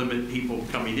wanted to limit people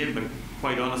coming in, but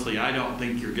quite honestly, I don't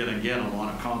think you're going to get a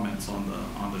lot of comments on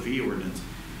the fee ordinance.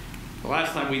 The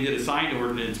last time we did a sign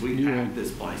ordinance, we packed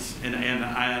this place, and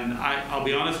I'll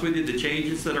be honest with you, the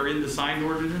changes that are in the sign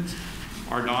ordinance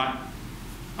are not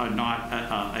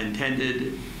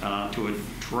intended to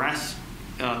address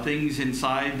things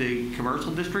inside the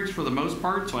commercial districts for the most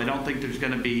part. So I don't think there's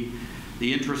going to be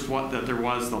the interest that there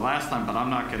was the last time, but I'm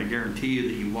not going to guarantee you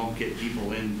that you won't get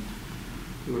people in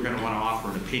who are going to want to offer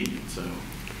an opinion. So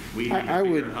we need to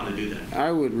figure out how to do that.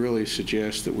 I would really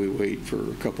suggest that we wait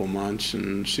for a couple months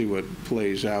and see what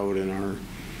plays out in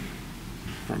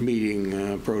our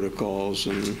meeting protocols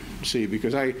and see,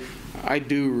 because I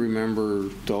do remember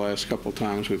the last couple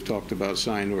times we've talked about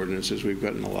sign ordinances, we've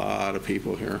gotten a lot of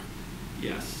people here.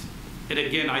 Yes. And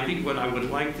again, I think what I would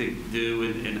like to do,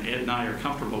 and Ed and I are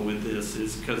comfortable with this,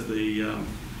 is because the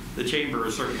chamber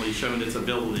has certainly shown its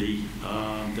ability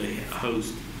to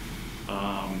host,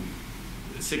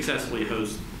 successfully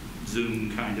host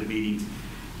Zoom kind of meetings.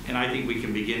 And I think we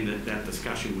can begin that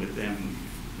discussion with them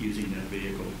using that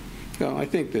vehicle. Well, I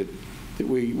think that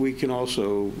we can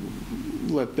also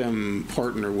let them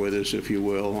partner with us, if you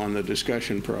will, on the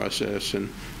discussion process, and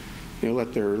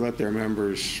let their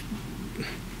members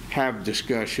have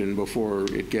discussion before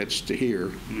it gets to here.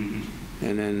 Mm-hmm.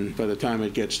 And then by the time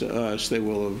it gets to us, they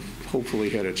will have hopefully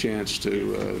had a chance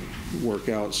to work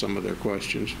out some of their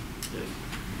questions. Yes.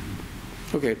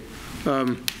 Okay.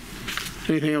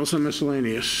 Anything else on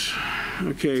miscellaneous?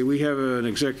 Okay, we have an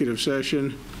executive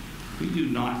session. We do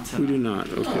not tonight. We do not,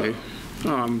 okay.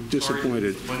 Oh, I'm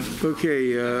disappointed. Sorry,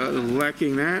 Okay,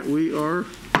 lacking that, we are